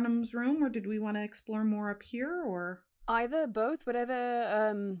Barnum's room, or did we want to explore more up here, or? Either, both,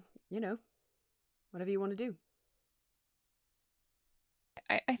 whatever, whatever you want to do.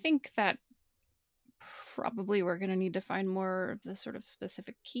 I think that probably we're going to need to find more of the sort of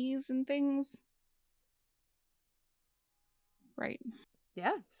specific keys and things. Right.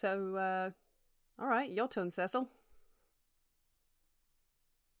 Yeah, so, alright, your turn, Cecil.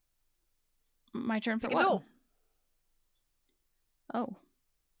 My turn for Pick what? a door. Oh.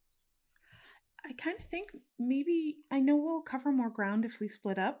 I kind of think maybe, I know we'll cover more ground if we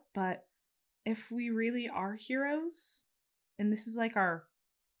split up, but if we really are heroes, and this is like our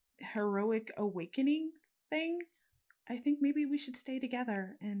heroic awakening thing, I think maybe we should stay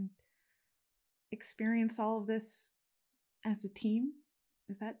together and experience all of this as a team.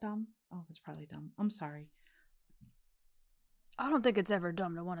 Is that dumb? Oh, that's probably dumb. I'm sorry. I don't think it's ever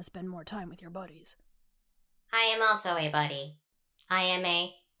dumb to want to spend more time with your buddies. I am also a buddy. I am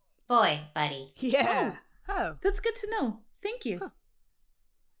a boy buddy. Yeah. Oh. That's good to know. Thank you. Huh.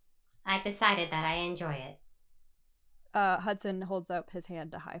 I've decided that I enjoy it. Hudson holds up his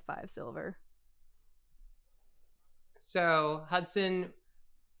hand to high five Silver. So Hudson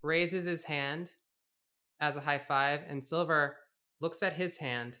raises his hand as a high five, and Silver looks at his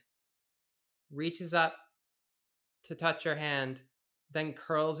hand, reaches up to touch your hand, then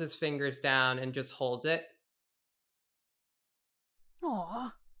curls his fingers down and just holds it.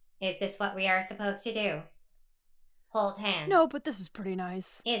 Aw. Is this what we are supposed to do? Hold hands. No, but this is pretty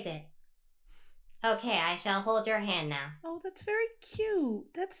nice. Is it? Okay, I shall hold your hand now. Oh, that's very cute.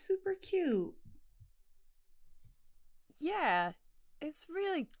 That's super cute. Yeah, it's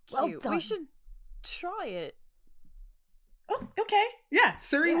really Well cute. done. We should try it. Oh, okay. Yeah,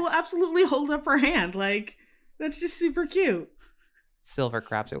 Suri will absolutely hold up her hand. Like, that's just super cute. Silver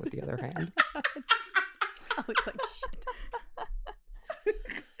grabs it with the other hand. That looks like shit.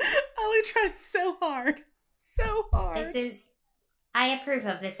 Ollie tries so hard. So hard. I approve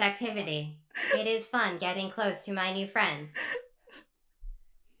of this activity. It is fun getting close to my new friends.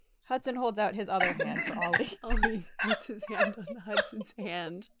 Hudson holds out his other hand for Ollie. Ollie puts his hand on Hudson's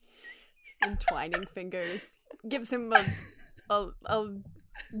hand, entwining fingers. Gives him a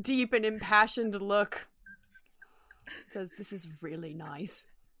deep and impassioned look. Says, "This is really nice."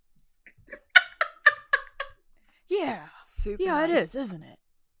 Yeah. Super Yeah, nice. it is, isn't it?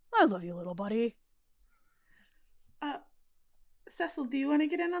 I love you, little buddy. Cecil, do you want to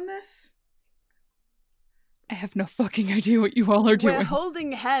get in on this? I have no fucking idea what you all are doing. We're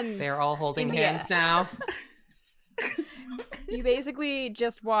holding hands. They're all holding in the hands air. now. You basically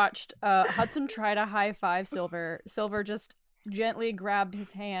just watched Hudson try to high five Silver. Silver just gently grabbed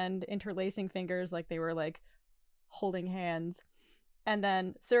his hand, interlacing fingers like they were like holding hands. And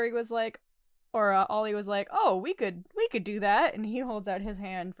then Suri was like, or Ollie was like, "Oh, we could do that." And he holds out his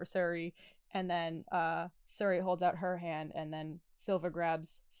hand for Suri, and then Suri holds out her hand, and then Silver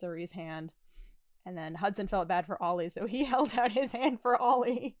grabs Suri's hand. And then Hudson felt bad for Ollie, so he held out his hand for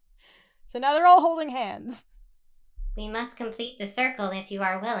Ollie. So now they're all holding hands. We must complete the circle if you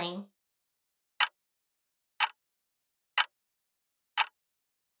are willing.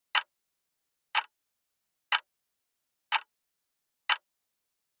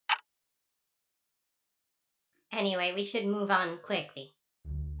 Anyway, we should move on quickly.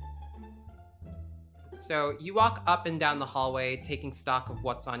 So you walk up and down the hallway, taking stock of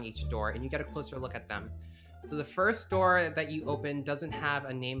what's on each door, and you get a closer look at them. So the first door that you open doesn't have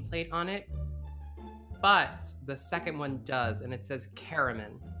a nameplate on it, but the second one does, and it says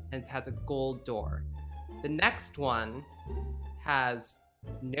Karaman, and it has a gold door. The next one has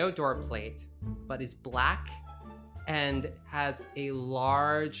no door plate, but is black and has a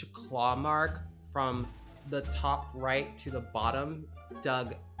large claw mark from the top right to the bottom,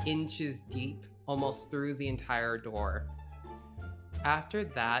 dug inches deep, almost through the entire door. After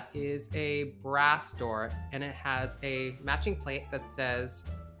that is a brass door, and it has a matching plate that says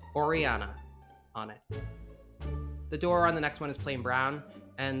Oriana on it. The door on the next one is plain brown,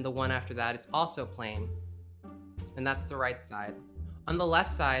 and the one after that is also plain. And that's the right side. On the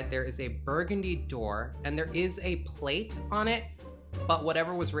left side, there is a burgundy door, and there is a plate on it, but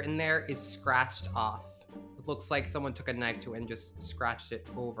whatever was written there is scratched off. It looks like someone took a knife to it and just scratched it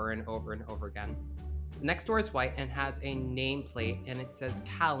over and over and over again. The next door is white and has a nameplate, and it says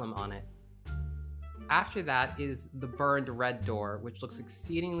Callum on it. After that is the burned red door, which looks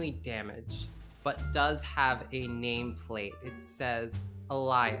exceedingly damaged, but does have a nameplate. It says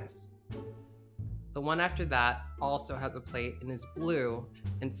Elias. The one after that also has a plate and is blue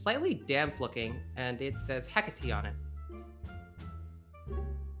and slightly damp looking, and it says Hecate on it.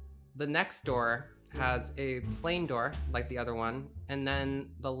 The next door has a plain door like the other one, and then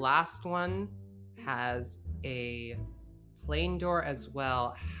the last one has a plain door as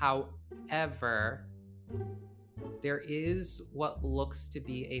well. However, there is what looks to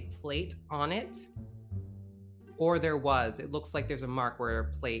be a plate on it, or there was. It looks like there's a mark where a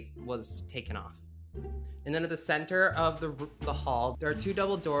plate was taken off. And then at the center of the hall, there are two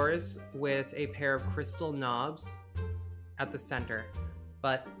double doors with a pair of crystal knobs at the center,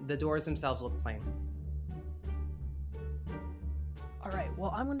 but the doors themselves look plain. Alright,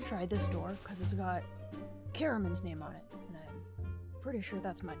 well, I'm gonna try this door, because it's got Karaman's name on it, and I'm pretty sure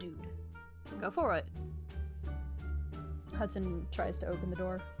that's my dude. Go for it. Hudson tries to open the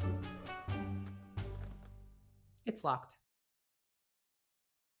door. It's locked.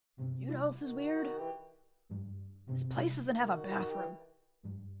 You know what else is weird? This place doesn't have a bathroom.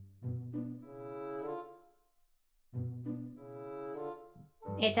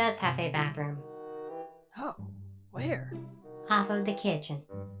 It does have a bathroom. Oh, where? Off of the kitchen.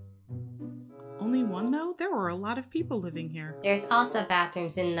 Only one, though? There were a lot of people living here. There's also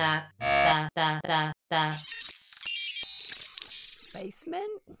bathrooms in the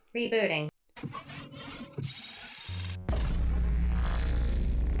basement? Rebooting.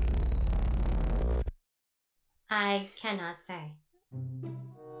 I cannot say.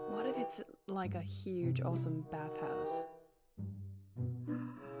 What if it's like a huge, awesome bathhouse?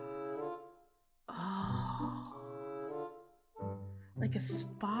 Oh. Like a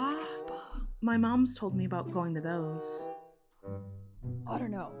spa? Like a spa. My mom's told me about going to those. I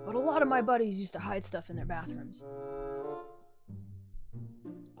don't know, but a lot of my buddies used to hide stuff in their bathrooms.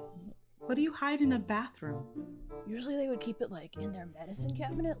 What do you hide in a bathroom? Usually they would keep it like in their medicine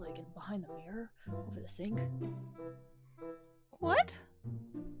cabinet, like behind the mirror, over the sink. What?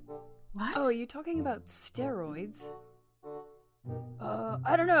 What? Oh, are you talking about steroids?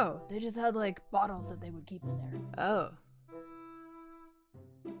 I don't know. They just had like bottles that they would keep in there. Oh.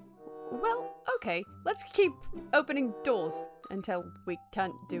 Well, okay. Let's keep opening doors until we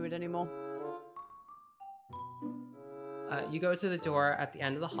can't do it anymore. You go to the door at the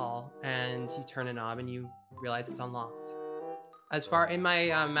end of the hall, and you turn a knob, and you realize it's unlocked. As far in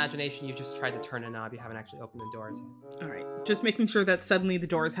my imagination, you've just tried to turn a knob. You haven't actually opened the doors yet. All right, just making sure that suddenly the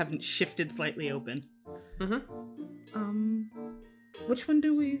doors haven't shifted slightly open. Which one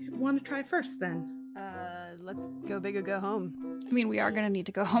do we want to try first, then? Let's go big or go home. I mean, we are gonna need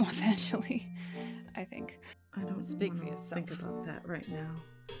to go home eventually, I think. I don't speak for yourself. Think about that right now.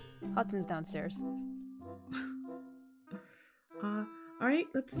 Hudson's downstairs. All right,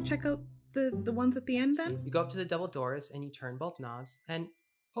 let's check out the ones at the end then. You go up to the double doors and you turn both knobs and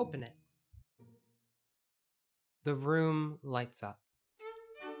open it. The room lights up.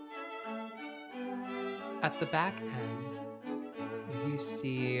 At the back end, you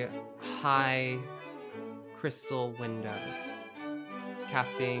see high crystal windows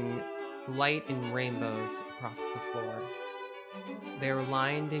casting light in rainbows across the floor. They're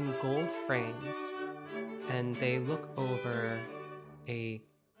lined in gold frames, and they look over a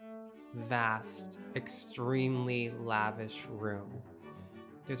vast, extremely lavish room.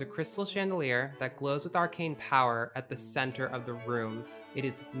 There's a crystal chandelier that glows with arcane power at the center of the room. It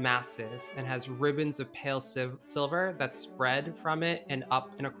is massive and has ribbons of pale silver that spread from it and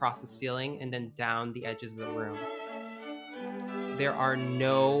up and across the ceiling and then down the edges of the room. There are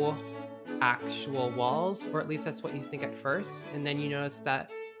no actual walls, or at least that's what you think at first, and then you notice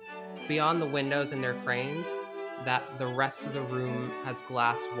that beyond the windows and their frames, that the rest of the room has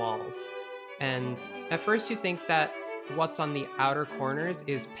glass walls. And at first you think that what's on the outer corners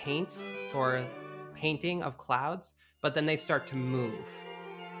is paints or painting of clouds, but then they start to move.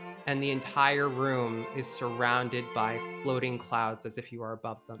 And the entire room is surrounded by floating clouds as if you are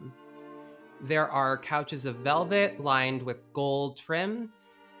above them. There are couches of velvet lined with gold trim.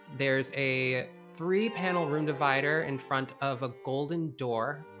 There's a 3-panel room divider in front of a golden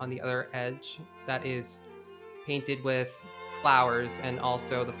door on the other edge that is painted with flowers, and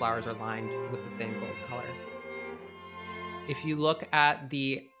also the flowers are lined with the same gold color. If you look at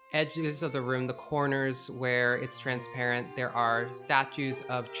the edges of the room, the corners where it's transparent, there are statues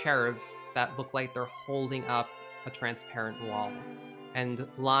of cherubs that look like they're holding up a transparent wall, and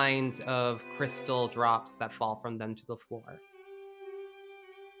lines of crystal drops that fall from them to the floor.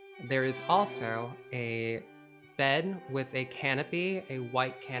 There is also a bed with a canopy, a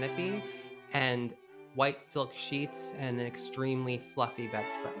white canopy, and white silk sheets and an extremely fluffy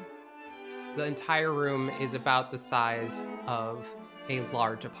bedspread. The entire room is about the size of a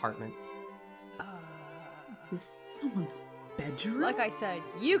large apartment. This is someone's bedroom? Like I said,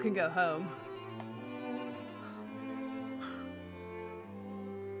 you can go home.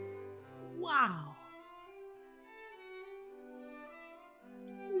 Wow.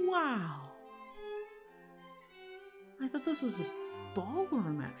 Wow. I thought this was a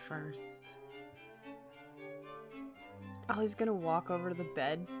ballroom at first. Ollie's gonna walk over to the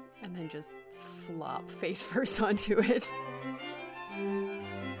bed and then just flop face first onto it.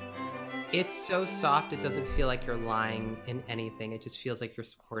 It's so soft, it doesn't feel like you're lying in anything. It just feels like you're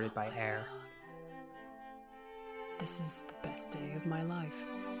supported by air. This is the best day of my life.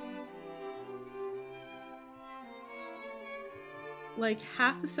 Like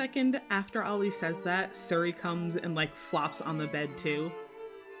half a second after Ollie says that, Suri comes and like flops on the bed too.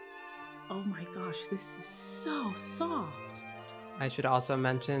 Oh my gosh, this is so soft. I should also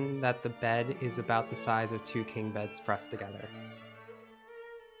mention that the bed is about the size of 2 king beds pressed together.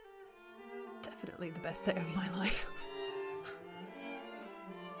 Definitely the best day of my life.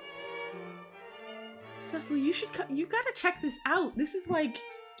 Cecily, you gotta check this out. This is like...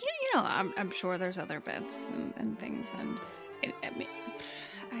 You know, I'm sure there's other beds and things, and... I mean,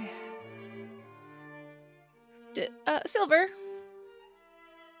 Silver?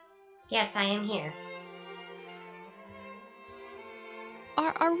 Yes, I am here.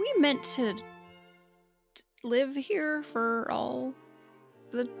 Are we meant to live here for all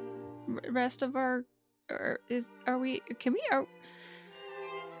the rest of our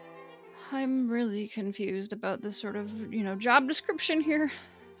I'm really confused about this sort of, job description here.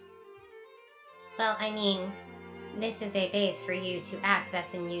 Well, I mean, this is a base for you to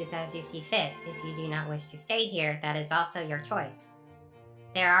access and use as you see fit. If you do not wish to stay here, that is also your choice.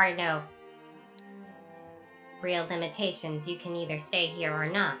 There are no real limitations. You can either stay here or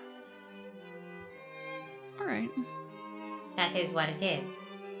not. Alright. That is what it is.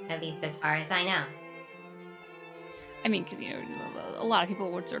 At least as far as I know. I mean, because, a lot of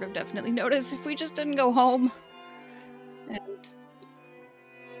people would sort of definitely notice if we just didn't go home. And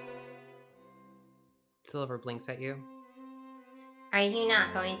Silver blinks at you. Are you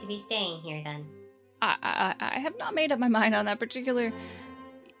not going to be staying here then? I have not made up my mind on that particular,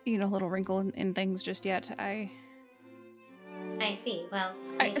 little wrinkle in things just yet. I see. Well,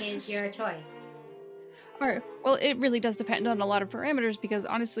 it is your choice. Alright. Well, it really does depend on a lot of parameters because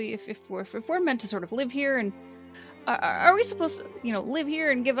honestly, if we're meant to sort of live here and are we supposed to, live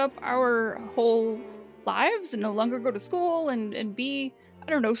here and give up our whole lives and no longer go to school and be, I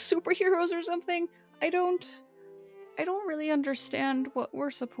don't know, superheroes or something? I don't really understand what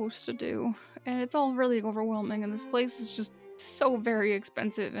we're supposed to do. And it's all really overwhelming and this place is just so very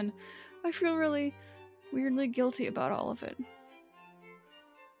expensive and I feel really weirdly guilty about all of it.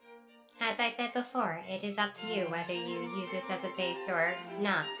 As I said before, it is up to you whether you use this as a base or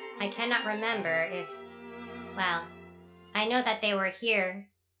not. I cannot remember if... Well, I know that they were here,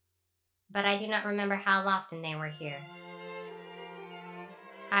 but I do not remember how often they were here.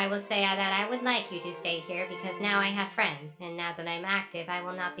 I will say that I would like you to stay here because now I have friends, and now that I'm active, I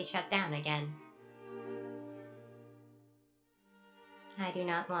will not be shut down again. I do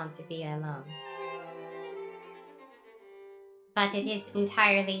not want to be alone. But it is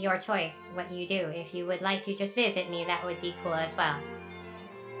entirely your choice what you do. If you would like to just visit me, that would be cool as well.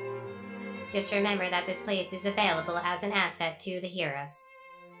 Just remember that this place is available as an asset to the heroes.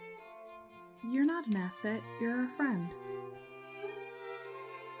 You're not an asset, you're a friend.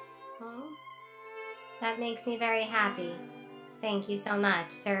 Oh, that makes me very happy. Thank you so much,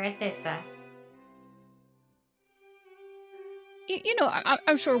 Sir Assissa.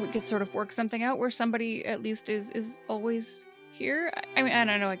 I'm sure we could sort of work something out where somebody at least is always here. I mean, and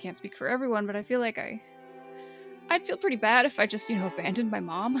I know I can't speak for everyone, but I feel like I'd feel pretty bad if I just, abandoned my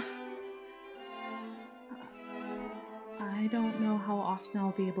mom. I don't know how often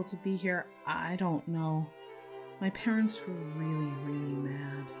I'll be able to be here. I don't know. My parents were really, really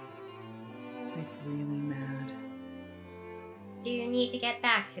mad. Like, really mad. Do you need to get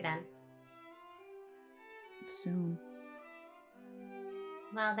back to them? Soon.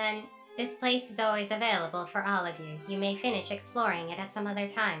 Well then, this place is always available for all of you. You may finish exploring it at some other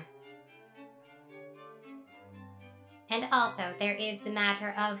time. And also, there is the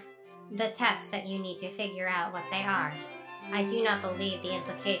matter of the tests that you need to figure out what they are. I do not believe the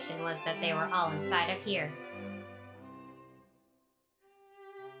implication was that they were all inside of here.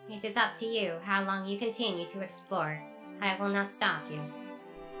 It is up to you how long you continue to explore. I will not stop you.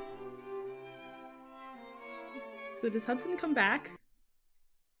 So does Hudson come back?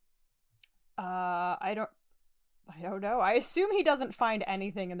 I don't know. I assume he doesn't find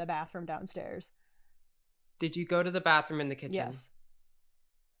anything in the bathroom downstairs. Did you go to the bathroom in the kitchen? Yes.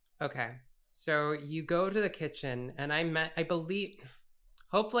 Okay. So you go to the kitchen, and I believe,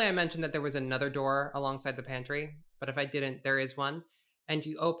 hopefully I mentioned that there was another door alongside the pantry, but if I didn't, there is one. And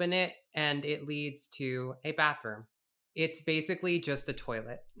you open it, and it leads to a bathroom. It's basically just a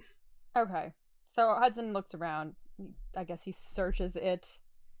toilet. Okay. So Hudson looks around. I guess he searches it.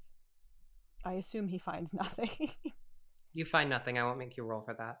 I assume he finds nothing. You find nothing. I won't make you roll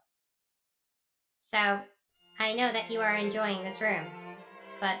for that. So, I know that you are enjoying this room.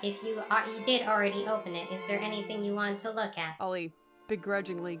 But if you did already open it, is there anything you want to look at? Ollie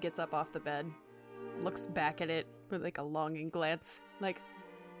begrudgingly gets up off the bed, looks back at it with like a longing glance, like,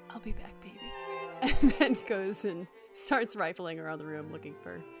 I'll be back, baby. And then goes and starts rifling around the room looking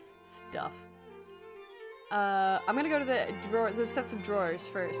for stuff. I'm gonna go to the drawers, those sets of drawers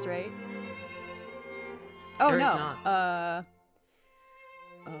first, right? Oh, there no. Is not.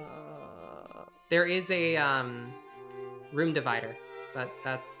 There is a room divider. But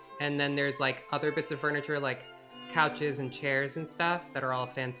and then there's like other bits of furniture like couches and chairs and stuff that are all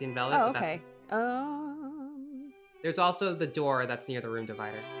fancy and velvet. Oh, okay. There's also the door that's near the room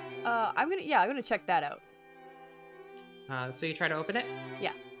divider. I'm gonna check that out. So you try to open it?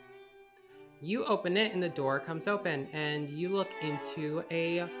 Yeah. You open it and the door comes open and you look into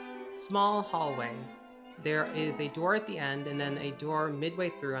a small hallway. There is a door at the end and then a door midway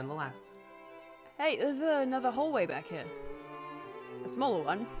through on the left. Hey, there's another hallway back here. A smaller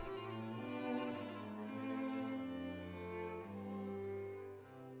one.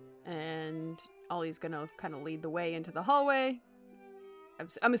 and Ollie's gonna kind of lead the way into the hallway.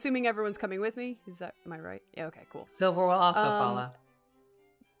 I'm assuming everyone's coming with me. Am I right? Yeah, okay, cool. Silver will also follow.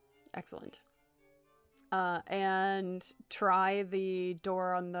 Excellent. And try the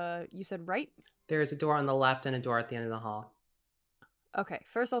door on you said right? There's a door on the left and a door at the end of the hall. Okay,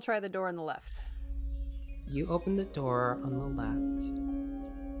 first I'll try the door on the left. You open the door on the left,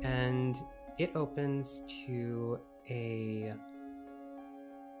 and it opens to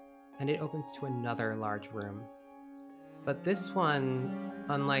another large room. But this one,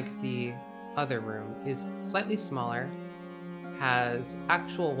 unlike the other room, is slightly smaller, has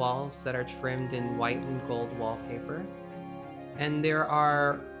actual walls that are trimmed in white and gold wallpaper, and there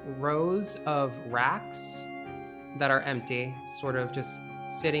are rows of racks that are empty, sort of just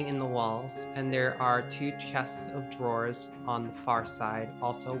sitting in the walls, and there are 2 chests of drawers on the far side,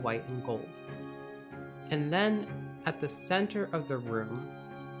 also white and gold. And then at the center of the room,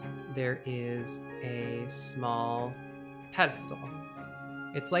 there is a small pedestal.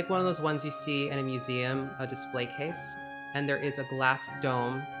 It's like one of those ones you see in a museum, a display case, and there is a glass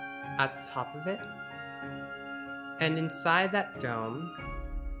dome at the top of it. And inside that dome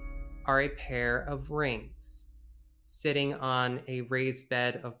are a pair of rings sitting on a raised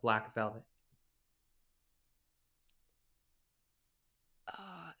bed of black velvet.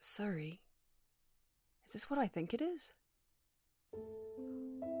 Sorry. Is this what I think it is?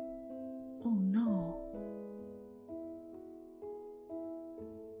 Oh no.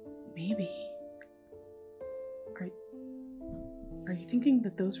 Maybe. Are you thinking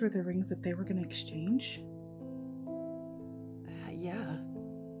that those were the rings that they were going to exchange? Yeah.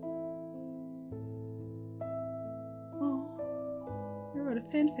 Oh, I wrote a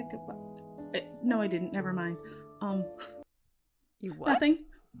fanfic about... No, I didn't. Never mind. You what? Nothing.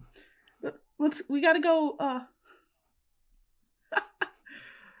 We gotta go,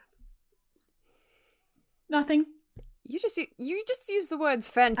 Nothing. You just used the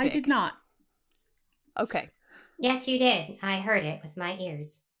words fanfic. I did not. Okay. Yes, you did. I heard it with my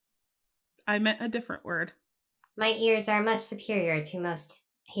ears. I meant a different word. My ears are much superior to most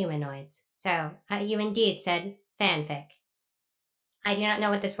humanoids. So, you indeed said fanfic. I do not know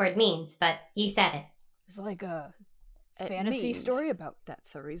what this word means, but you said it. It's like a fantasy story about... That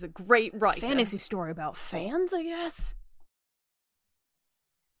Suri's a great writer. Fantasy story about fans, I guess?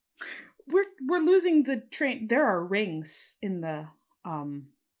 We're losing the train. There are rings in the,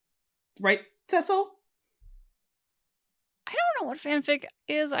 right, Cecil? I don't know what fanfic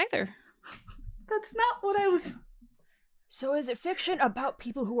is either. That's not what I was... So is it fiction about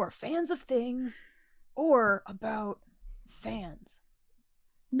people who are fans of things, or about fans?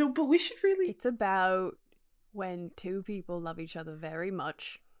 No, but we should really... It's about when 2 people love each other very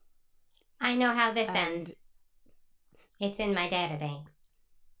much. I know how this ends. It's in my databanks.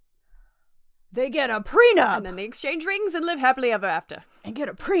 They get a prenup! And then they exchange rings and live happily ever after. And get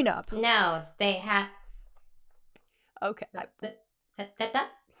a prenup. No, they have... Okay.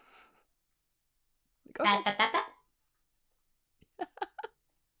 Go ahead.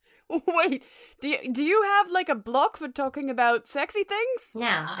 Wait, do you have like a block for talking about sexy things? No,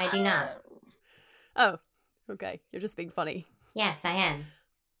 I do not. Oh, okay. You're just being funny. Yes, I am.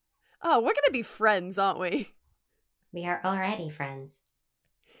 Oh, we're gonna be friends, aren't we? We are already friends.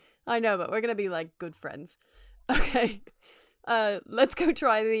 I know, but we're gonna be like good friends. Okay. Let's go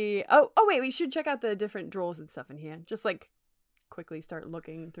try the... Oh, wait, we should check out the different drawers and stuff in here. Just like quickly start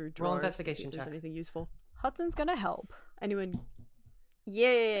looking through drawers. Roll investigation to see if check. there's anything useful. Hudson's gonna help. Anyone?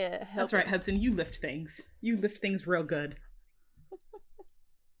 Yeah. Help. That's right, Hudson. You lift things. You lift things real good.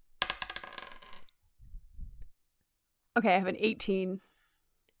 Okay, I have an 18.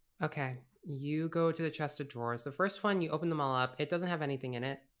 Okay, you go to the chest of drawers. The first one, you open them all up. It doesn't have anything in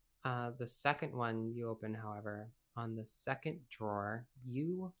it. The second one you open, however, on the second drawer,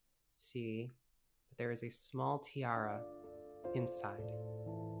 you see that there is a small tiara inside.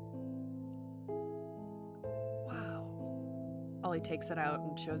 Wow. Ollie takes it out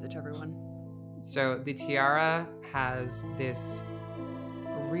and shows it to everyone. So the tiara has this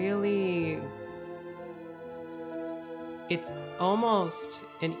really... It's almost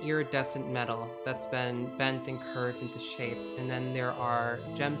an iridescent metal that's been bent and curved into shape. And then there are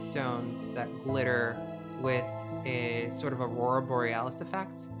gemstones that glitter with a sort of aurora borealis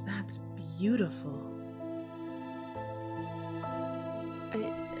effect. That's beautiful.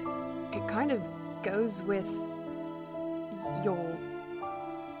 It kind of goes with your,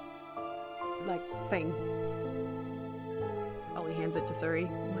 like, thing. Ollie hands it to Suri.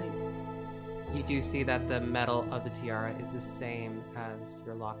 You do see that the metal of the tiara is the same as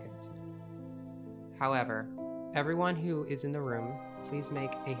your locket. However, everyone who is in the room, please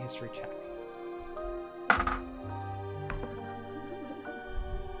make a history check.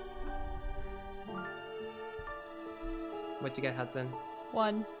 What'd you get, Hudson?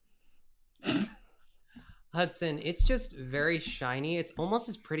 1. Hudson, it's just very shiny. It's almost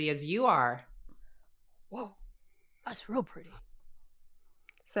as pretty as you are. Whoa, that's real pretty.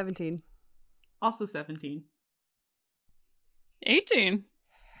 17. Also 17. 18.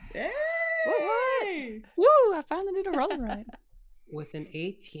 Yay! Woo! I finally did a roll right. With an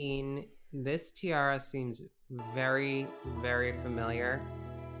 18, this tiara seems very, very familiar,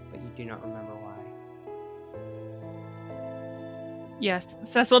 but you do not remember why. Yes,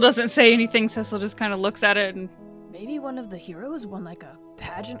 Cecil doesn't say anything. Cecil just kind of looks at it and... Maybe one of the heroes won like a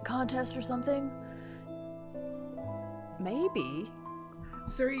pageant contest or something? Maybe.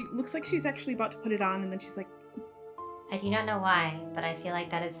 Suri looks like she's actually about to put it on, and then she's like, I do not know why, but I feel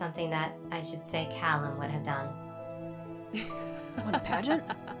like that is something that I should say Callum would have done. Won a pageant?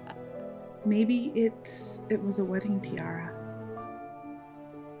 maybe it was a wedding tiara.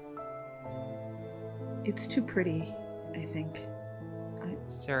 It's too pretty, I think.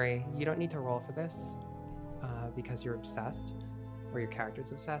 Suri, you don't need to roll for this because you're obsessed, or your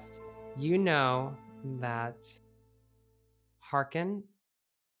character's obsessed. You know that Harkin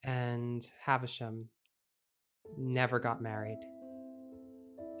and Havisham never got married.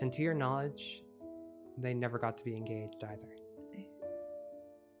 And to your knowledge, they never got to be engaged either.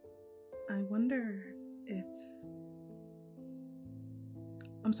 I wonder if...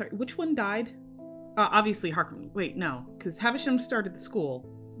 I'm sorry, which one died? Obviously Harkin. Wait, no, because Havisham started the school.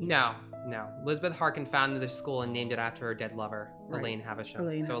 No. Elizabeth Harkin founded the school and named it after her dead lover, Right. Elaine Havisham.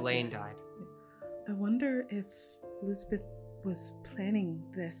 Elaine so Havisham. Elaine died. I wonder if Elizabeth was planning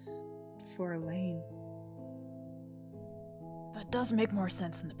this for Elaine. That does make more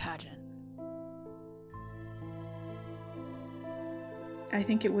sense in the pageant. I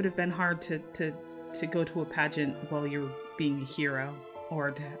think it would have been hard to go to a pageant while you're being a hero,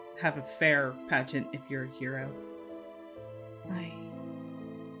 or to have a fair pageant if you're a hero.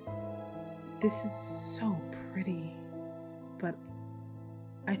 This is so pretty, but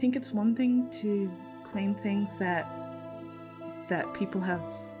I think it's one thing to claim things that people have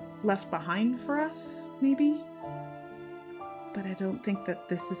left behind for us, maybe, but I don't think that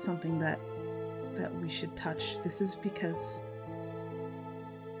this is something that we should touch. This is because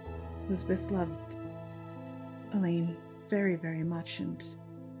Elizabeth loved Elaine very, very much, and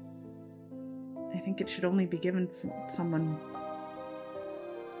I think it should only be given to someone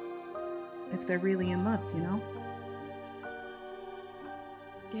if they're really in love, you know?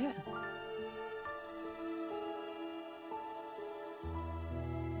 Yeah.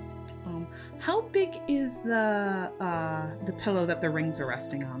 How big is the pillow that the rings are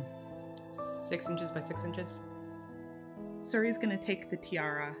resting on? 6 inches by 6 inches. Suri's gonna take the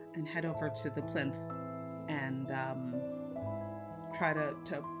tiara and head over to the plinth and try to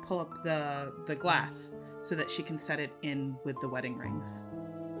pull up the glass so that she can set it in with the wedding rings.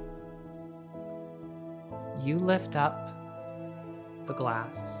 You lift up the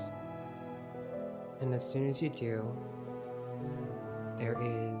glass, and as soon as you do, there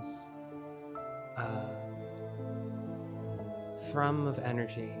is a thrum of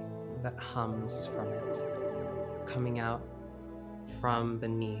energy that hums from it, coming out from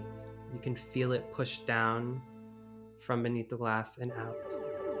beneath. You can feel it push down from beneath the glass and out.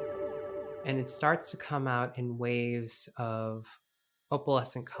 And it starts to come out in waves of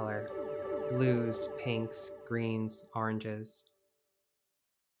opalescent color, blues, pinks, greens, oranges.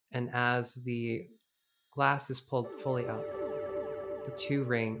 And as the glass is pulled fully up, the 2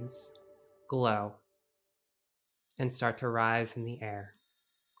 rings glow and start to rise in the air.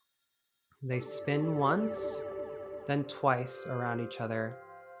 They spin once, then twice around each other,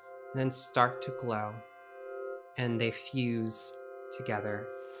 and then start to glow, and they fuse together.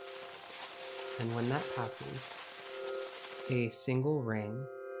 And when that passes, a single ring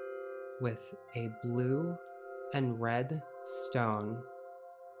with a blue and red stone,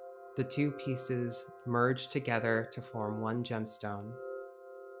 the 2 pieces merge together to form one gemstone,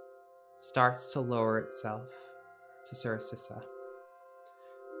 starts to lower itself to Surasissa.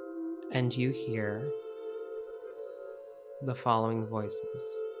 And you hear the following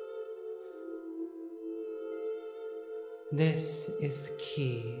voices. This is the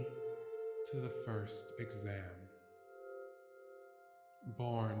key to the first exam.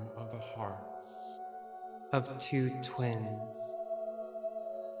 Born of the hearts of 2 twins.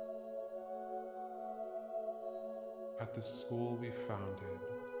 At the school we founded.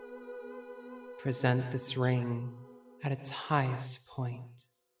 Present this ring at its highest point.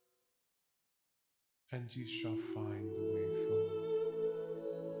 And you shall find the way forward.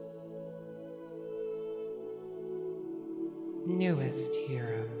 Newest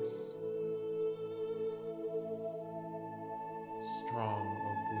heroes. strong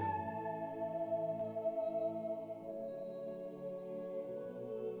of will.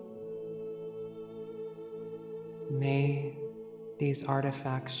 May these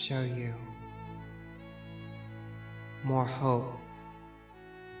artifacts show you more hope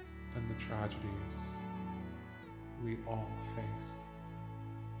than the tragedies we all face.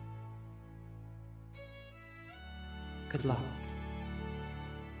 Good luck.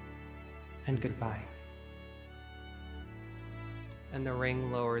 And goodbye. And the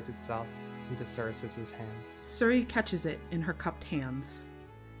ring lowers itself into Cersei's hands. Suri catches it in her cupped hands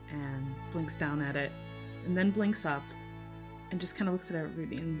and blinks down at it, and then blinks up and just kind of looks at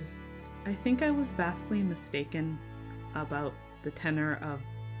everybody and just, I think I was vastly mistaken about the tenor of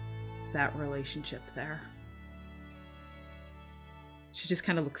that relationship there. She just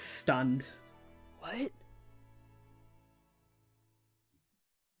kind of looks stunned. What?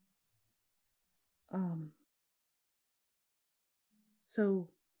 So,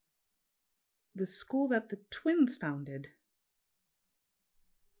 the school that the twins founded.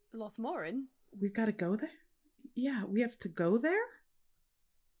 Lothmorin? We've got to go there? Yeah, we have to go there?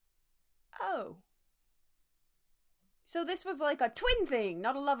 Oh. So this was like a twin thing,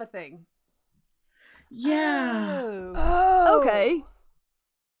 not a lover thing. Yeah. Oh. Okay.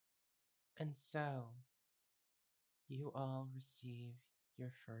 And so, you all receive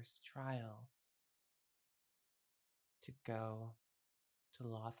your first trial to go to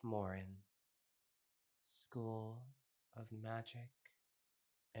Lothmorin, School of Magic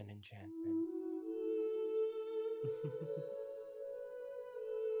and Enchantment.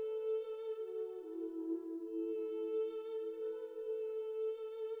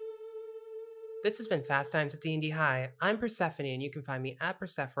 This has been Fast Times at D&D High. I'm Persephone, and you can find me at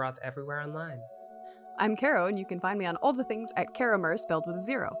Persephoroth everywhere online. I'm Caro, and you can find me on all the things at Caramur, spelled with a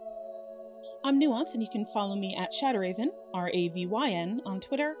 0. I'm Nuance, and you can follow me at Shadowraven, RAVYN, on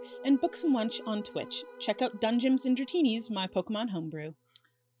Twitter, and Books and Lunch on Twitch. Check out Dungeons and Dratini's, my Pokemon homebrew.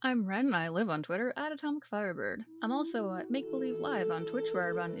 I'm Ren, and I live on Twitter at Atomic Firebird. I'm also at Make Believe Live on Twitch, where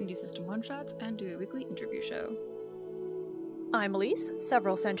I run Indie System one-shots and do a weekly interview show. I'm Elise,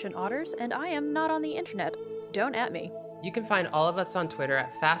 several sentient otters, and I am not on the internet. Don't at me. You can find all of us on Twitter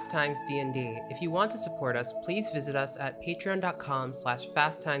at FastTimesDND. If you want to support us, please visit us at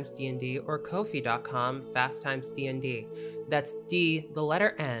patreon.com/FastTimesDND or Ko-fi.com/FastTimesDND. That's D, the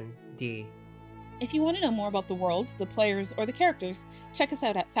letter N, D. If you want to know more about the world, the players, or the characters, check us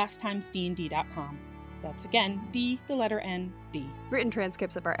out at FastTimesDND.com. That's again, D, the letter N, D. Written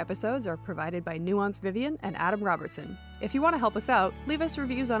transcripts of our episodes are provided by Nuance Vivian and Adam Robertson. If you want to help us out, leave us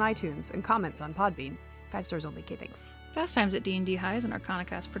reviews on iTunes and comments on Podbean. 5 stars only, K-Thanks. Fast Times at D&D High is an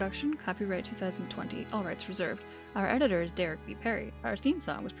Arcanicast production, copyright 2020, all rights reserved. Our editor is Derek B. Perry. Our theme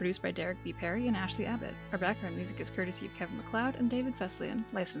song was produced by Derek B. Perry and Ashley Abbott. Our background music is courtesy of Kevin MacLeod and David Feslian,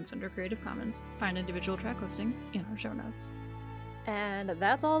 licensed under Creative Commons. Find individual track listings in our show notes. And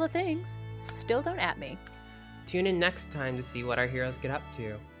that's all the things. Still don't at me. Tune in next time to see what our heroes get up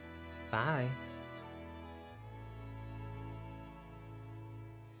to. Bye.